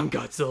man, I'm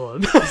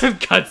Godzilla.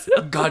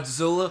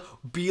 Godzilla,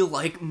 be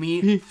like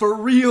me for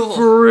real.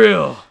 For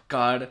real.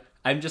 God,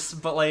 I'm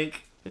just, but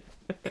like,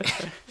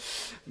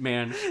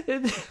 man.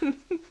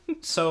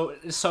 So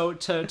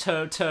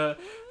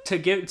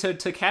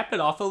to cap it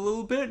off a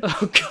little bit.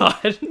 Oh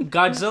god.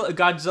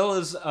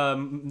 Godzilla's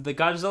the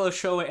Godzilla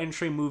Showa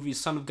entry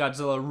movies Son of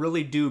Godzilla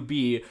really do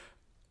be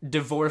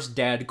divorced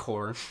dad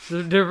core.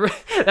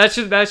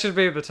 That should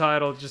be the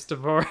title, just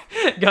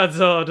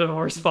Godzilla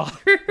divorce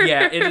father.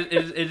 Yeah, it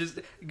is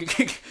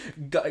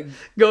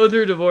go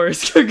through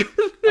divorce.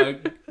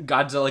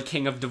 Godzilla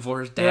king of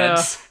divorced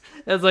dads. Yeah.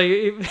 It's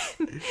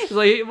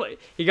like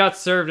he got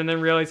served and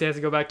then realized he has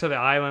to go back to the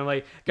island.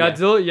 Like,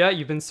 Godzilla,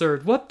 you've been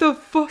served. What the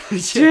fuck?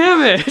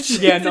 Damn it!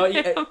 Yeah, no,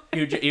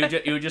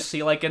 you just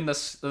see like in the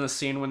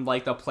scene when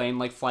like the plane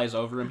like flies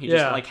over him, he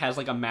just like has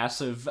like a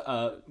massive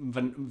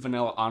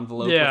vanilla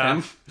envelope with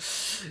him.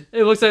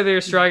 It looks like they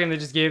were striking. They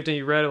just gave it to you.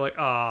 You read it like,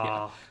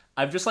 ah.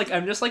 I'm just like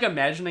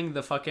imagining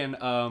the fucking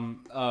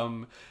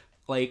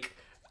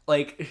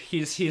like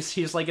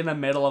he's like in the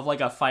middle of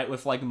like a fight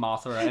with like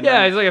Mothra. And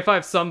Yeah, then, he's like, if I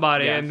have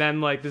somebody, Yeah. and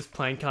then like this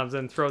plane comes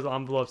in, throws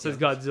envelopes, says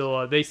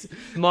Godzilla.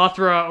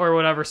 Mothra or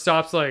whatever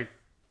stops. Like,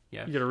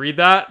 yeah, you gonna read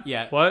that?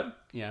 Yeah. What?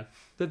 yeah.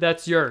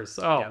 That's yours.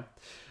 Oh. Yeah.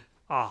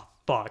 Oh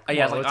fuck.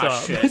 Yeah, Well, like,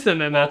 what's oh, up? shit.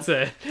 And then that's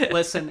it.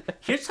 Listen,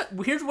 here's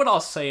what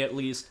I'll say. At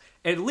least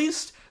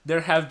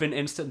there have been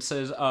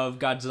instances of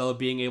Godzilla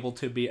being able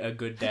to be a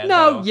good dad.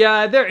 No, though,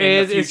 yeah, there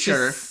in is. the It's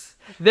future. just,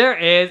 there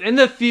is in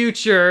the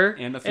future.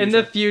 In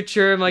the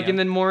future, like Yeah. in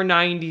the more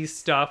 '90s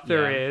stuff,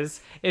 there Yeah. is.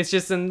 It's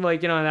just in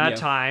like in that Yeah.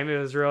 time, it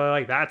was really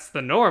like that's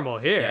the normal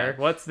here. Yeah.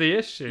 What's the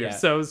issue? Yeah.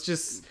 So it's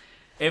just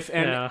If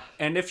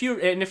if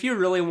you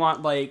really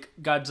want like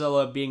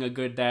Godzilla being a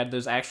good dad,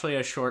 there's actually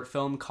a short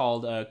film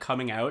called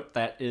Coming Out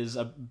that is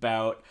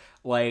about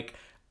like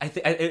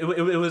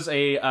it was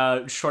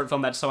a short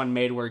film that someone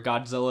made where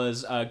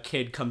Godzilla's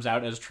kid comes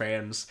out as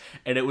trans,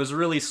 and it was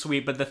really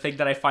sweet. But the thing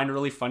that I find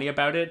really funny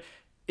about it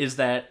is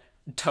that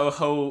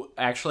Toho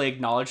actually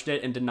acknowledged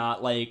it and did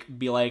not like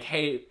be like,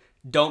 hey,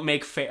 don't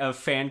make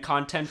fan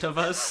content of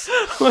us.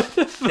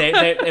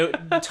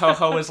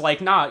 Toho was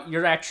like, nah,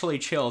 you're actually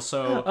chill.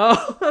 So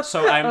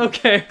I'm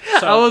okay.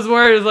 So, I was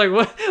worried. It's like,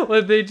 what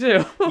did they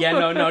do? yeah,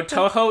 no.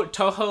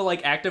 Toho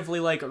like actively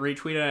like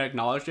retweeted and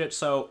acknowledged it.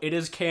 So it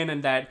is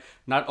canon that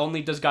not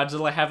only does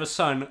Godzilla have a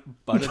son,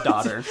 but a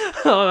daughter.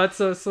 Oh, that's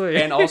so sweet.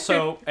 and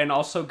also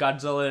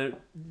Godzilla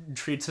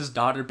treats his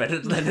daughter better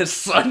than his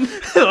son.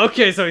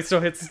 Okay, so he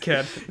still hits his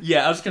kid.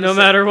 Yeah, I was gonna No say,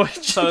 matter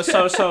what.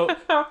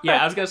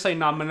 yeah, I was gonna say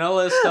no,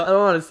 Manila is still. I don't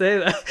want to say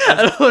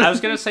that. I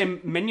was gonna say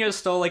Minya is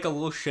still like a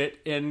little shit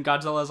in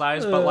Godzilla's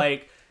eyes, but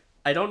like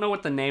I don't know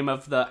what the name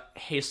of the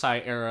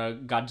Heisei era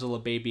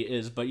Godzilla baby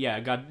is, but yeah,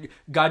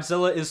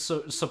 Godzilla is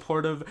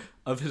supportive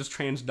of his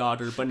trans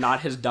daughter, but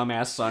not his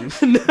dumbass son.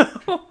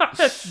 No,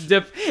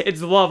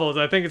 it's levels.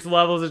 I think it's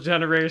levels of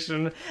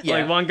generation. Yeah.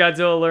 Like one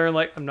Godzilla learned,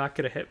 like I'm not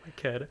gonna hit my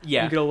kid.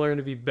 Yeah. I'm gonna learn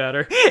to be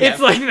better. It's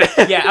like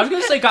that. Yeah, I was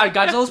gonna say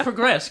Godzilla's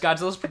progressed.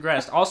 Godzilla's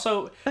progressed.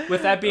 Also,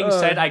 with that being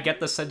said, I get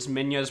the sense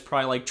Minya is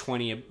probably like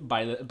 20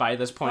 by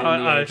this point.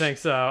 In the I age. think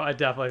so. I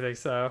definitely think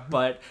so.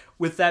 But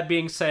with that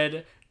being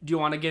said, do you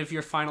want to give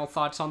your final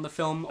thoughts on the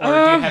film, or do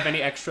you have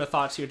any extra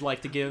thoughts you'd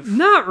like to give?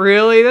 Not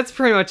really. That's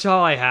pretty much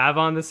all I have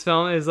on this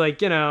film. Is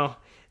like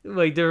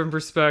like different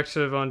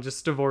perspective on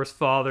just divorced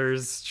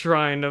fathers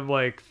trying to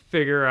like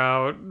figure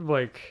out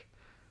like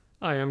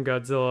I am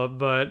Godzilla,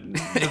 but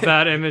the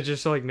bad image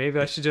is like maybe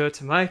I should do it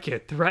to my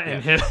kid.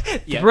 Threaten him.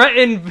 Yeah.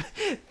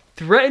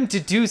 Threaten to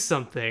do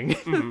something.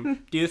 Mm-hmm.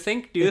 Do you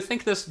think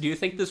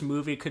this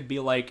movie could be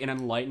like an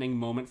enlightening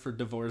moment for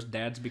divorced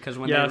dads, because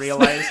when Yes. they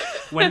realize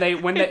when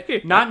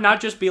they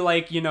not just be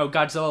like,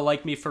 Godzilla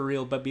liked me for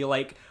real, but be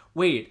like,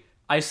 wait,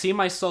 I see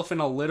myself in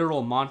a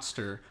literal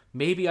monster.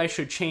 Maybe I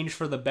should change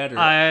for the better.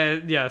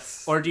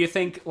 Yes. Or do you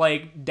think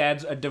like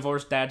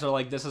divorced dads are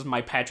like, this is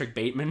my Patrick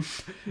Bateman?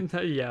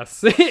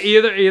 Yes.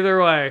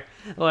 Either way.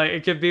 Like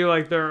it could be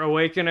like their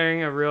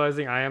awakening of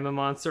realizing I am the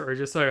monster, or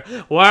just like,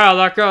 wow,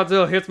 that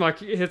Godzilla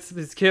hits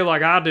his kid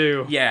like I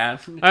do. Yeah.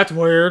 That's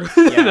weird.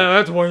 Yeah. No,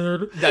 that's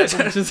weird. That's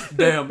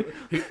damn.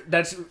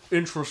 That's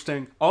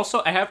interesting.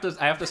 Also, I have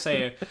to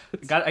say,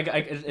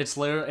 it's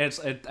literally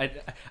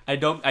I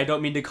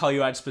don't mean to call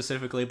you out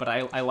specifically, but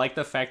I like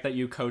the fact that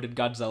you coded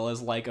Godzilla as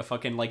like a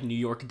fucking like New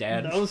York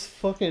dad. That was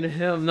fucking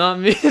him, not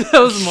me. That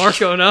was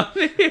Marco, not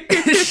me.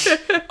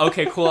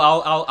 Okay, cool.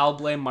 I'll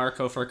blame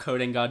Marco for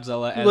coding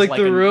Godzilla as like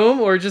the room,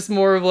 or just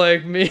more of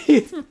like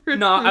me.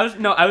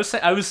 I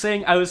was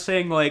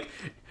saying like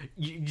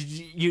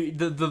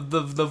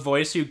the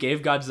voice you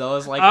gave Godzilla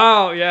is like,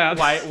 oh yeah.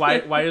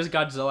 why does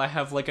Godzilla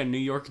have like a New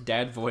York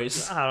dad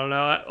voice? I don't know.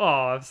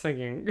 I was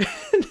thinking.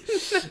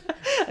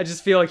 I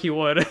just feel like he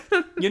would.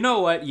 You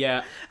know what?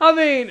 Yeah. I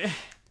mean,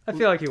 I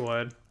feel like he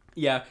would.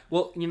 Yeah.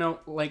 Well,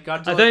 like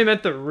Godzilla. I thought you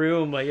meant the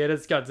room. Like it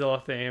is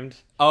Godzilla themed.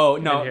 Oh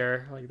no. In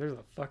here, like there's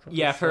a fuck.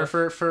 Yeah.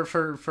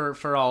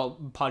 For all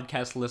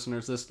podcast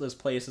listeners, this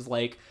place is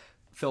like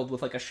filled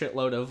with like a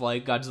shitload of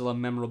like Godzilla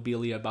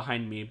memorabilia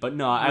behind me. But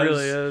no,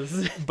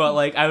 is. But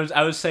like I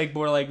was saying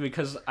more like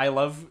because I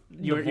love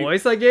your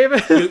voice I gave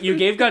it. You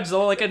gave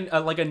Godzilla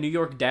like a New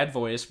York dad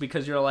voice,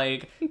 because you're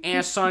like,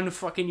 son,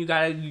 fucking you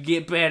gotta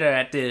get better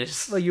at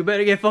this. Well, you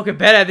better get fucking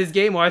better at this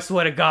game, or I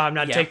swear to God, I'm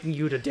not taking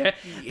you to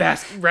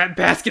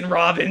Baskin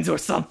Robbins or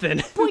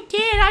something. But Dad,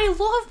 I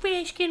love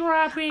Baskin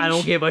Robbins. I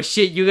don't give a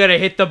shit. You gotta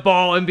hit the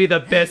ball and be the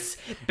best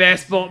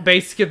basketball,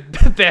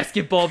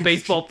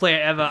 baseball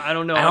player ever. I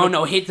don't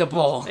know. Hit the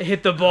ball.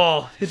 Hit the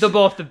ball. Hit the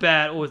ball off the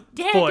bat or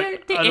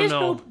foot. There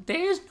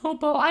is no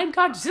ball. I'm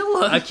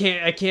Godzilla.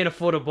 I can't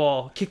afford a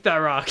ball. Kick that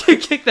rock.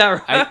 Kick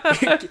that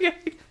rock.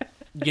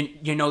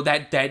 You know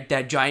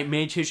that giant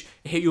man hit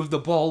you with the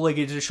ball like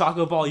it's a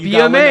soccer ball. Be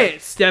a man.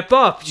 Step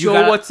up.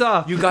 Show what's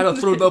up. You gotta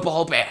throw the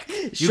ball back.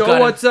 Show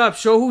what's up.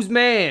 Show who's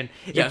man.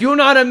 Yeah. If you're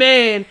not a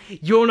man,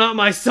 you're not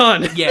my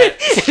son. Yeah.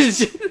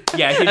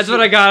 Yeah. That's what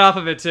I got off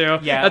of it too.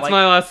 Yeah. That's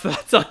my last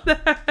thoughts on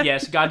that.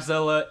 Yes,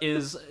 Godzilla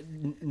is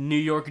New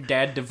York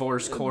dad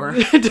divorce core.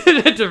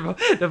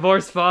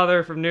 Divorced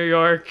father from New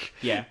York.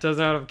 Yeah.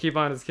 Doesn't know how to keep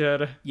on his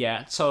kid.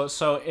 Yeah. So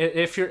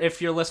if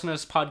you're listening to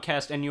this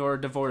podcast and you're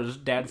a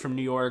divorced dad from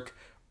New York,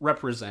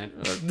 represent.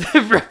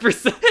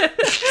 Represent.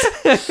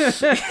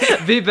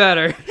 Be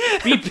better.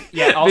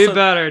 Also, be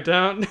better.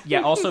 Don't.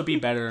 Yeah. Also, be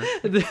better.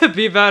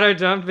 Be better.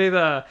 Don't be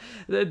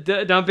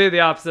don't be the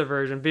opposite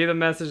version. Be the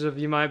message of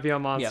you might be a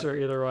monster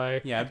either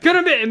way. Yeah.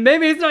 Couldn't be.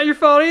 Maybe it's not your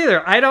fault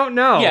either. I don't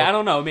know. Yeah. I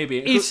don't know. Maybe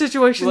each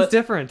situation is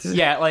different.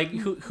 Yeah. Like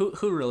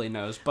who really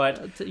knows?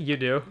 But you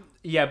do.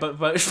 Yeah.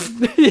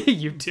 But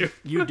you do.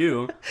 You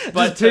do.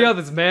 But just take out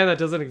this man that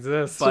doesn't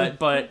exist.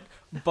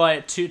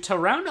 But to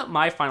round up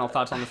my final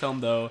thoughts on the film,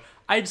 though,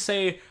 I'd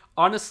say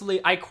honestly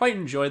I quite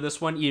enjoy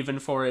this one, even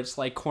for its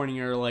like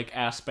cornier like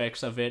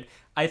aspects of it.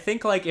 I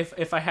think like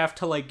if I have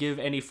to like give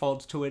any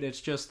faults to it,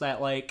 it's just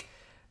that like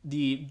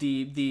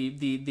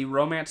the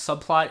romance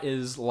subplot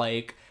is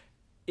like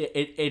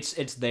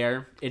it's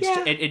there.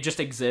 It just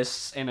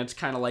exists, and it's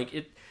kind of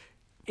like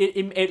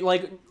it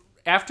like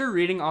after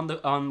reading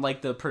on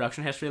like the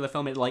production history of the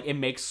film, it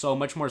makes so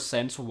much more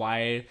sense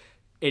why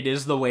it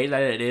is the way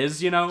that it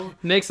is, you know?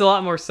 Makes a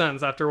lot more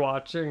sense after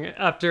watching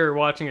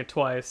it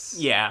twice.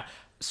 Yeah.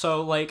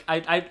 So, like,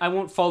 I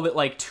won't fault it,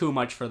 like, too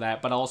much for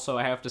that, but also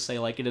I have to say,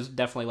 like, it is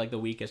definitely, like, the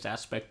weakest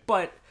aspect.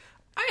 But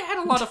I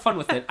had a lot of fun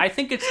with it. I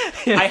think it's...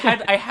 I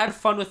had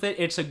fun with it.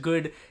 It's a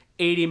good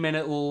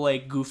 80-minute little,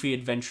 like, goofy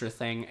adventure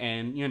thing,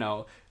 and, you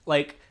know,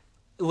 like...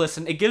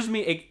 Listen, it gives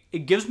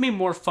me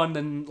more fun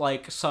than,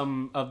 like,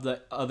 some of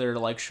the other,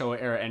 like, Showa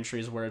era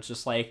entries where it's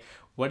just like...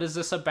 What is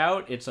this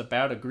about? It's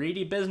about a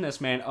greedy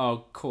businessman.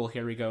 Oh, cool.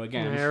 Here we go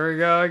again.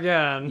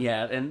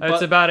 Yeah, but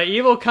it's about an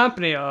evil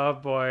company. Oh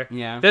boy.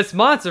 Yeah. This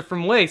monster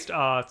from Waste.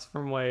 Oh, it's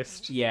from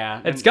Waste.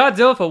 Yeah. It's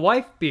Godzilla with a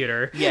wife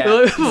beater.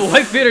 Yeah.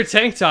 Wife beater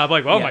tank top.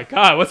 Like, oh my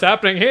god, what's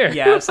happening here?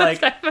 Yeah, it's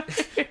like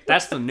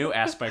that's the new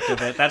aspect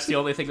of it. That's the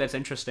only thing that's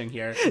interesting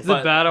here. Is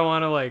it bad? I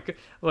want to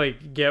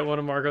like get one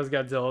of Marco's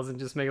Godzillas and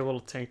just make a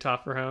little tank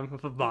top for him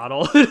with a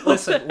bottle.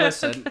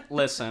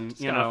 Listen.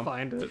 You know,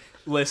 find it.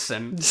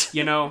 Listen.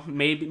 You know,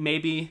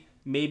 maybe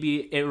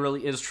it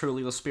really is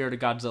truly the spirit of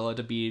Godzilla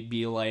to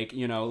be like,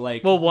 you know,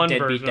 like one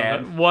deadbeat version dad.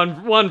 of it.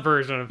 One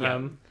version of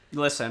him.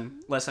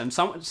 Listen.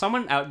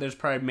 Someone out there's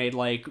probably made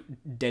like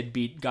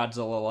deadbeat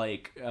Godzilla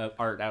like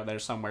art out there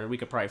somewhere. We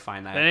could probably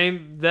find that. It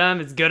ain't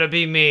them. It's gonna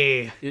be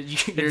me.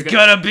 It's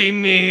gonna be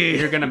me.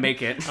 You're gonna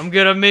make it. I'm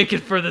gonna make it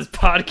for this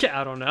podcast.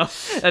 I don't know.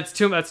 That's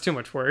too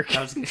much work.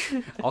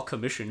 I'll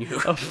commission you.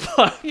 Oh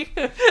fuck.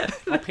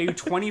 I'll pay you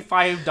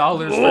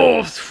 $25.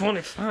 Oh,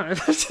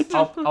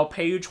 25. I'll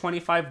pay you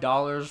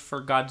 $25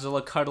 for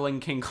Godzilla cuddling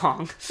King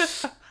Kong.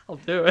 I'll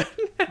do it.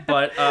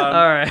 But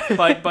all right.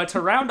 but to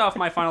round off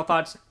my final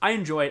thoughts, I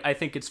enjoy it. I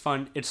think it's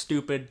fun. It's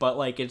stupid, but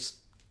like it's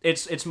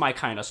my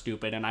kind of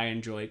stupid, and I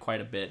enjoy it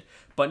quite a bit.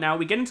 But now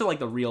we get into like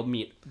the real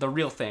meat, the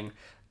real thing,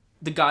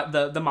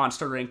 the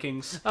monster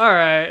rankings. All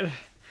right.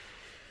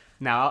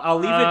 Now I'll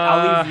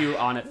leave you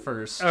on it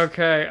first.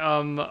 Okay.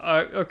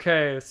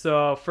 Okay.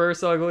 So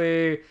first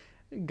ugly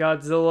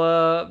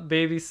Godzilla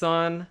baby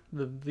son,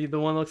 the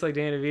one that looks like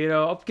Danny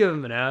DeVito. I'll give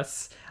him an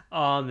S.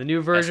 The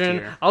new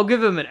version, I'll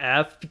give him an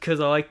F because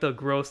I like the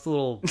gross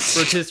little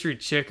rotisserie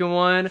chicken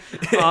one.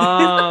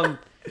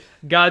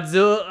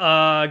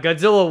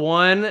 Godzilla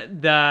 1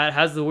 that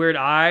has the weird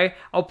eye,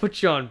 I'll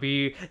put you on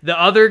B. The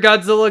other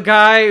Godzilla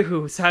guy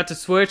who's had to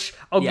switch,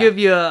 I'll give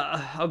you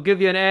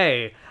an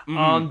A.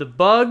 The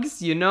bugs,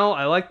 you know,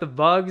 I like the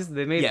bugs.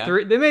 They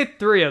made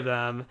three of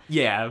them.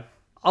 Yeah.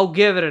 I'll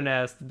give it an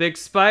S. The big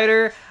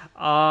spider,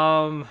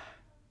 I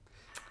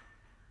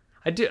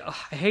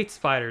hate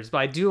spiders, but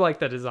I do like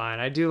the design.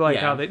 I do like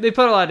how they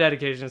put a lot of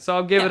dedication, so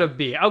I'll give it a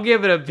B.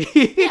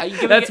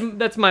 Yeah,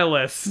 that's my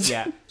list.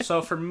 Yeah.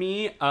 So for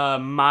me,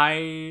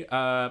 my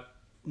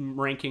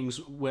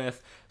rankings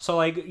with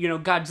like, you know,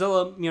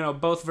 Godzilla, you know,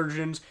 both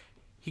versions,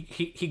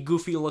 he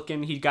goofy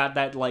looking, he got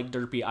that like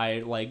derpy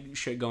eye like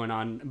shit going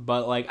on,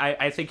 but like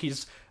I think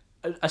he's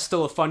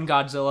still a fun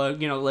Godzilla,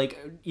 you know, like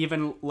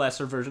even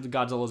lesser versions of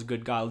Godzilla is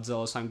good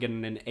Godzilla, so I'm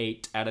getting an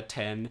 8 out of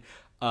 10.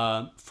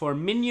 For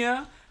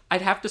Minya,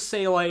 I'd have to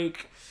say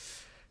like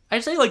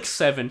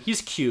 7.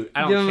 He's cute.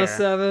 I don't care. Give him a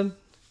 7.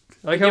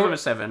 I give him a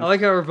 7. I like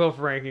how we're both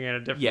ranking it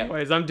in different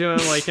ways. I'm doing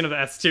like, you know, the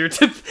S tier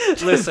tip.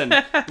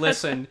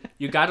 Listen.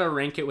 You gotta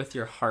rank it with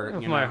your heart.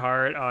 With my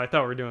heart. Oh, I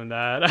thought we were doing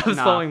that. I was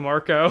following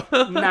Marco.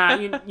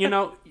 You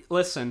know.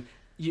 Listen.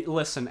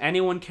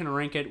 Anyone can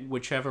rank it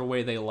whichever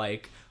way they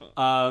like.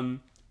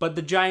 But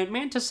the giant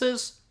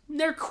mantises,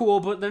 they're cool,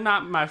 but they're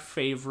not my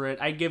favorite.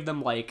 I give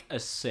them like a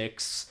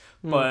 6.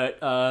 But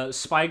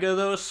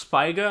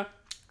Spiga,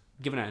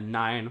 giving it a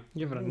 9.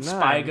 Give it a 9.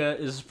 Spiga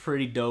is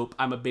pretty dope.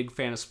 I'm a big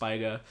fan of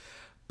Spiga.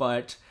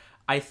 But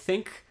I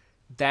think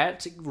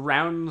that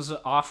rounds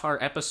off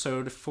our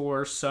episode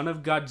for Son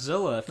of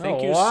Godzilla.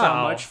 Thank you so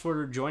much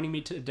for joining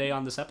me today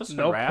on this episode,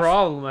 No Raph.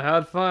 problem. I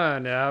had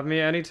fun. Have me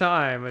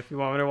anytime if you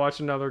want me to watch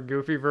another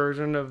goofy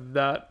version of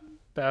that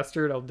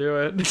bastard. I'll do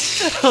it.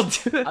 I'll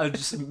do it.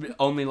 Just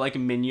only like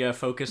Minya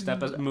focused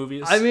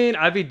movies. I mean,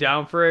 I'd be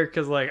down for it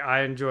because like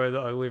I enjoy the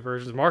ugly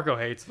versions. Marco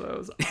hates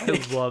those.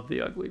 I love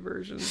the ugly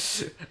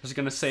versions. I was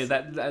gonna say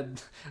that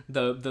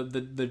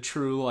the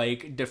true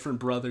like different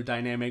brother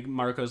dynamic.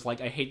 Marco's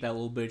like, I hate that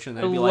little bitch, and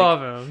then I be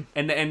love like,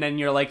 him. and then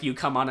you're like, you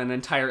come on an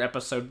entire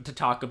episode to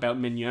talk about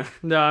Minya.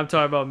 No, I'm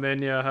talking about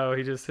Minya, how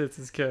he just hits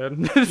his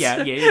kid.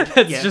 Yeah.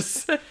 It's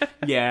just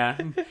yeah.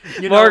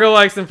 Marco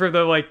likes him for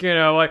the like, you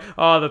know, like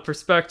the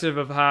perspective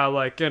of how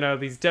like, you know,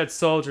 these dead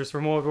soldiers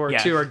from World War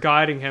II are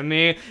guiding him.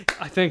 Me,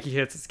 I think he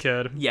hits his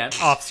kid. Yeah.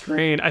 Off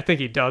screen. I think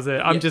he does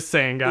it. I'm just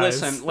saying,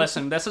 guys.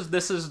 Listen. This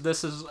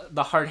is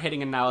the hard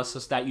hitting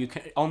analysis that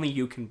only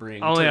you can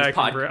bring. Only to this I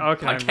can bring.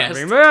 Okay,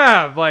 podcast.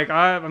 Yeah, like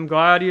I'm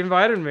glad you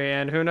invited me,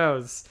 and who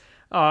knows.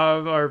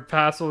 Our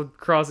paths will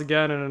cross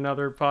again in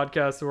another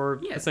podcast or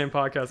the same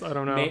podcast. I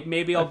don't know.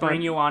 Maybe I'll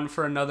bring you on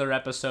for another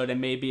episode, and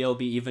maybe it'll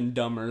be even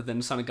dumber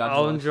than Son of Godzilla.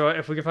 I'll enjoy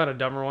if we can find a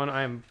dumber one.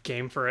 I am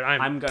game for it.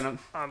 I'm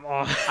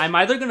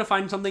either gonna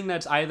find something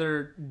that's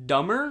either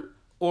dumber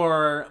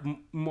or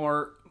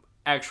more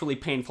actually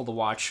painful to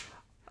watch.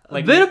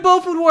 Like, a bit of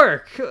both would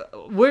work.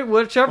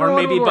 Whichever or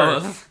one maybe would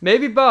work. both.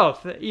 Maybe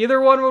both. Either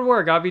one would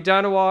work. I'd be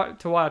down to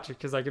watch it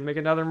because I can make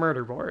another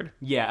murder board.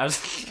 Yeah,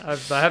 I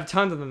have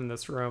tons of them in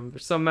this room.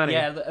 There's so many.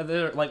 Yeah,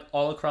 they're like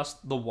all across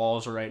the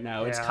walls right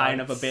now. It's kind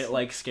of a bit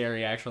like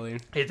scary, actually.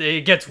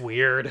 It gets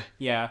weird.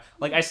 Yeah,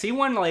 like I see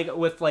one like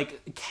with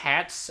like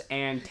cats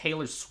and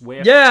Taylor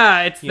Swift.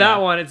 Yeah,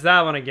 that one. It's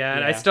that one again.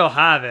 Yeah. I still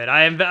have it.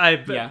 I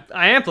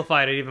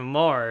amplified it even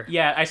more.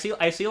 Yeah, I see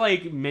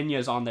like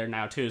Minya's on there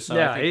now too. So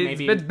yeah, I think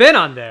maybe it's been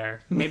on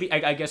there. Maybe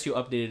I guess you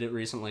updated it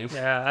recently.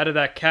 Yeah, out of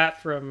that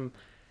cat from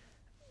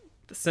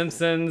The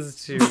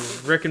Simpsons to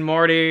Rick and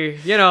Morty,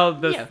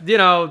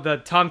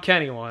 the Tom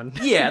Kenny one.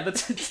 Yeah,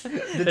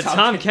 the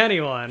Tom Kenny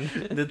one.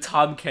 The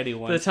Tom Kenny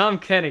one. The Tom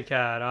Kenny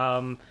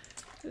cat.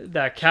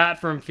 That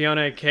cat from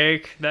Fiona and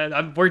Cake.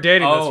 We're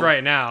dating this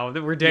right now.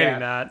 We're dating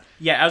that.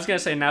 Yeah, I was gonna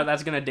say now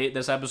that's gonna date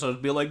this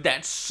episode. Be like,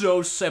 that's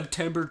so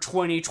September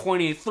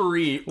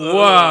 2023.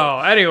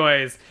 Whoa.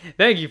 Anyways,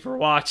 thank you for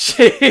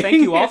watching. Thank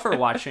you all for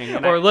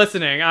watching or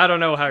listening. I don't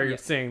know how you're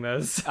seeing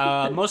this.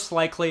 Most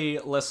likely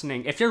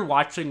listening. If you're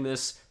watching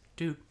this,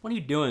 dude, what are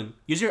you doing?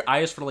 Use your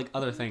eyes for like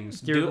other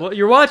things.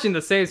 You're watching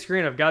the same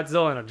screen of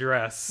Godzilla in a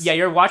dress. Yeah,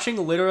 you're watching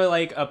literally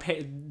like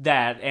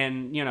that,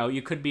 and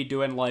you could be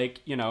doing like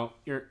your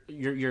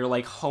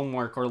like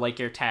homework or like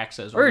your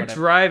taxes or whatever.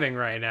 Driving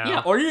right now.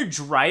 Yeah, or you're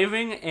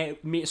driving.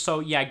 So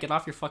yeah, get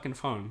off your fucking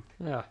phone.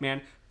 Yeah,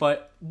 man.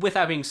 But with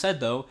that being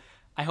said, though,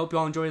 I hope you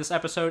all enjoy this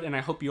episode, and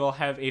I hope you all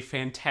have a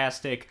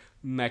fantastic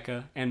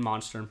Mecha and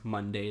Monster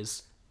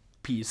Mondays.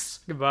 Peace.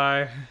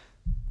 Goodbye.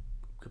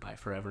 Goodbye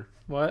forever.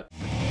 What?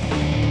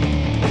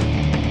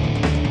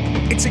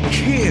 It's a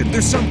kid.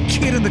 There's some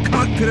kid in the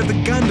cockpit of the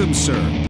Gundam, sir.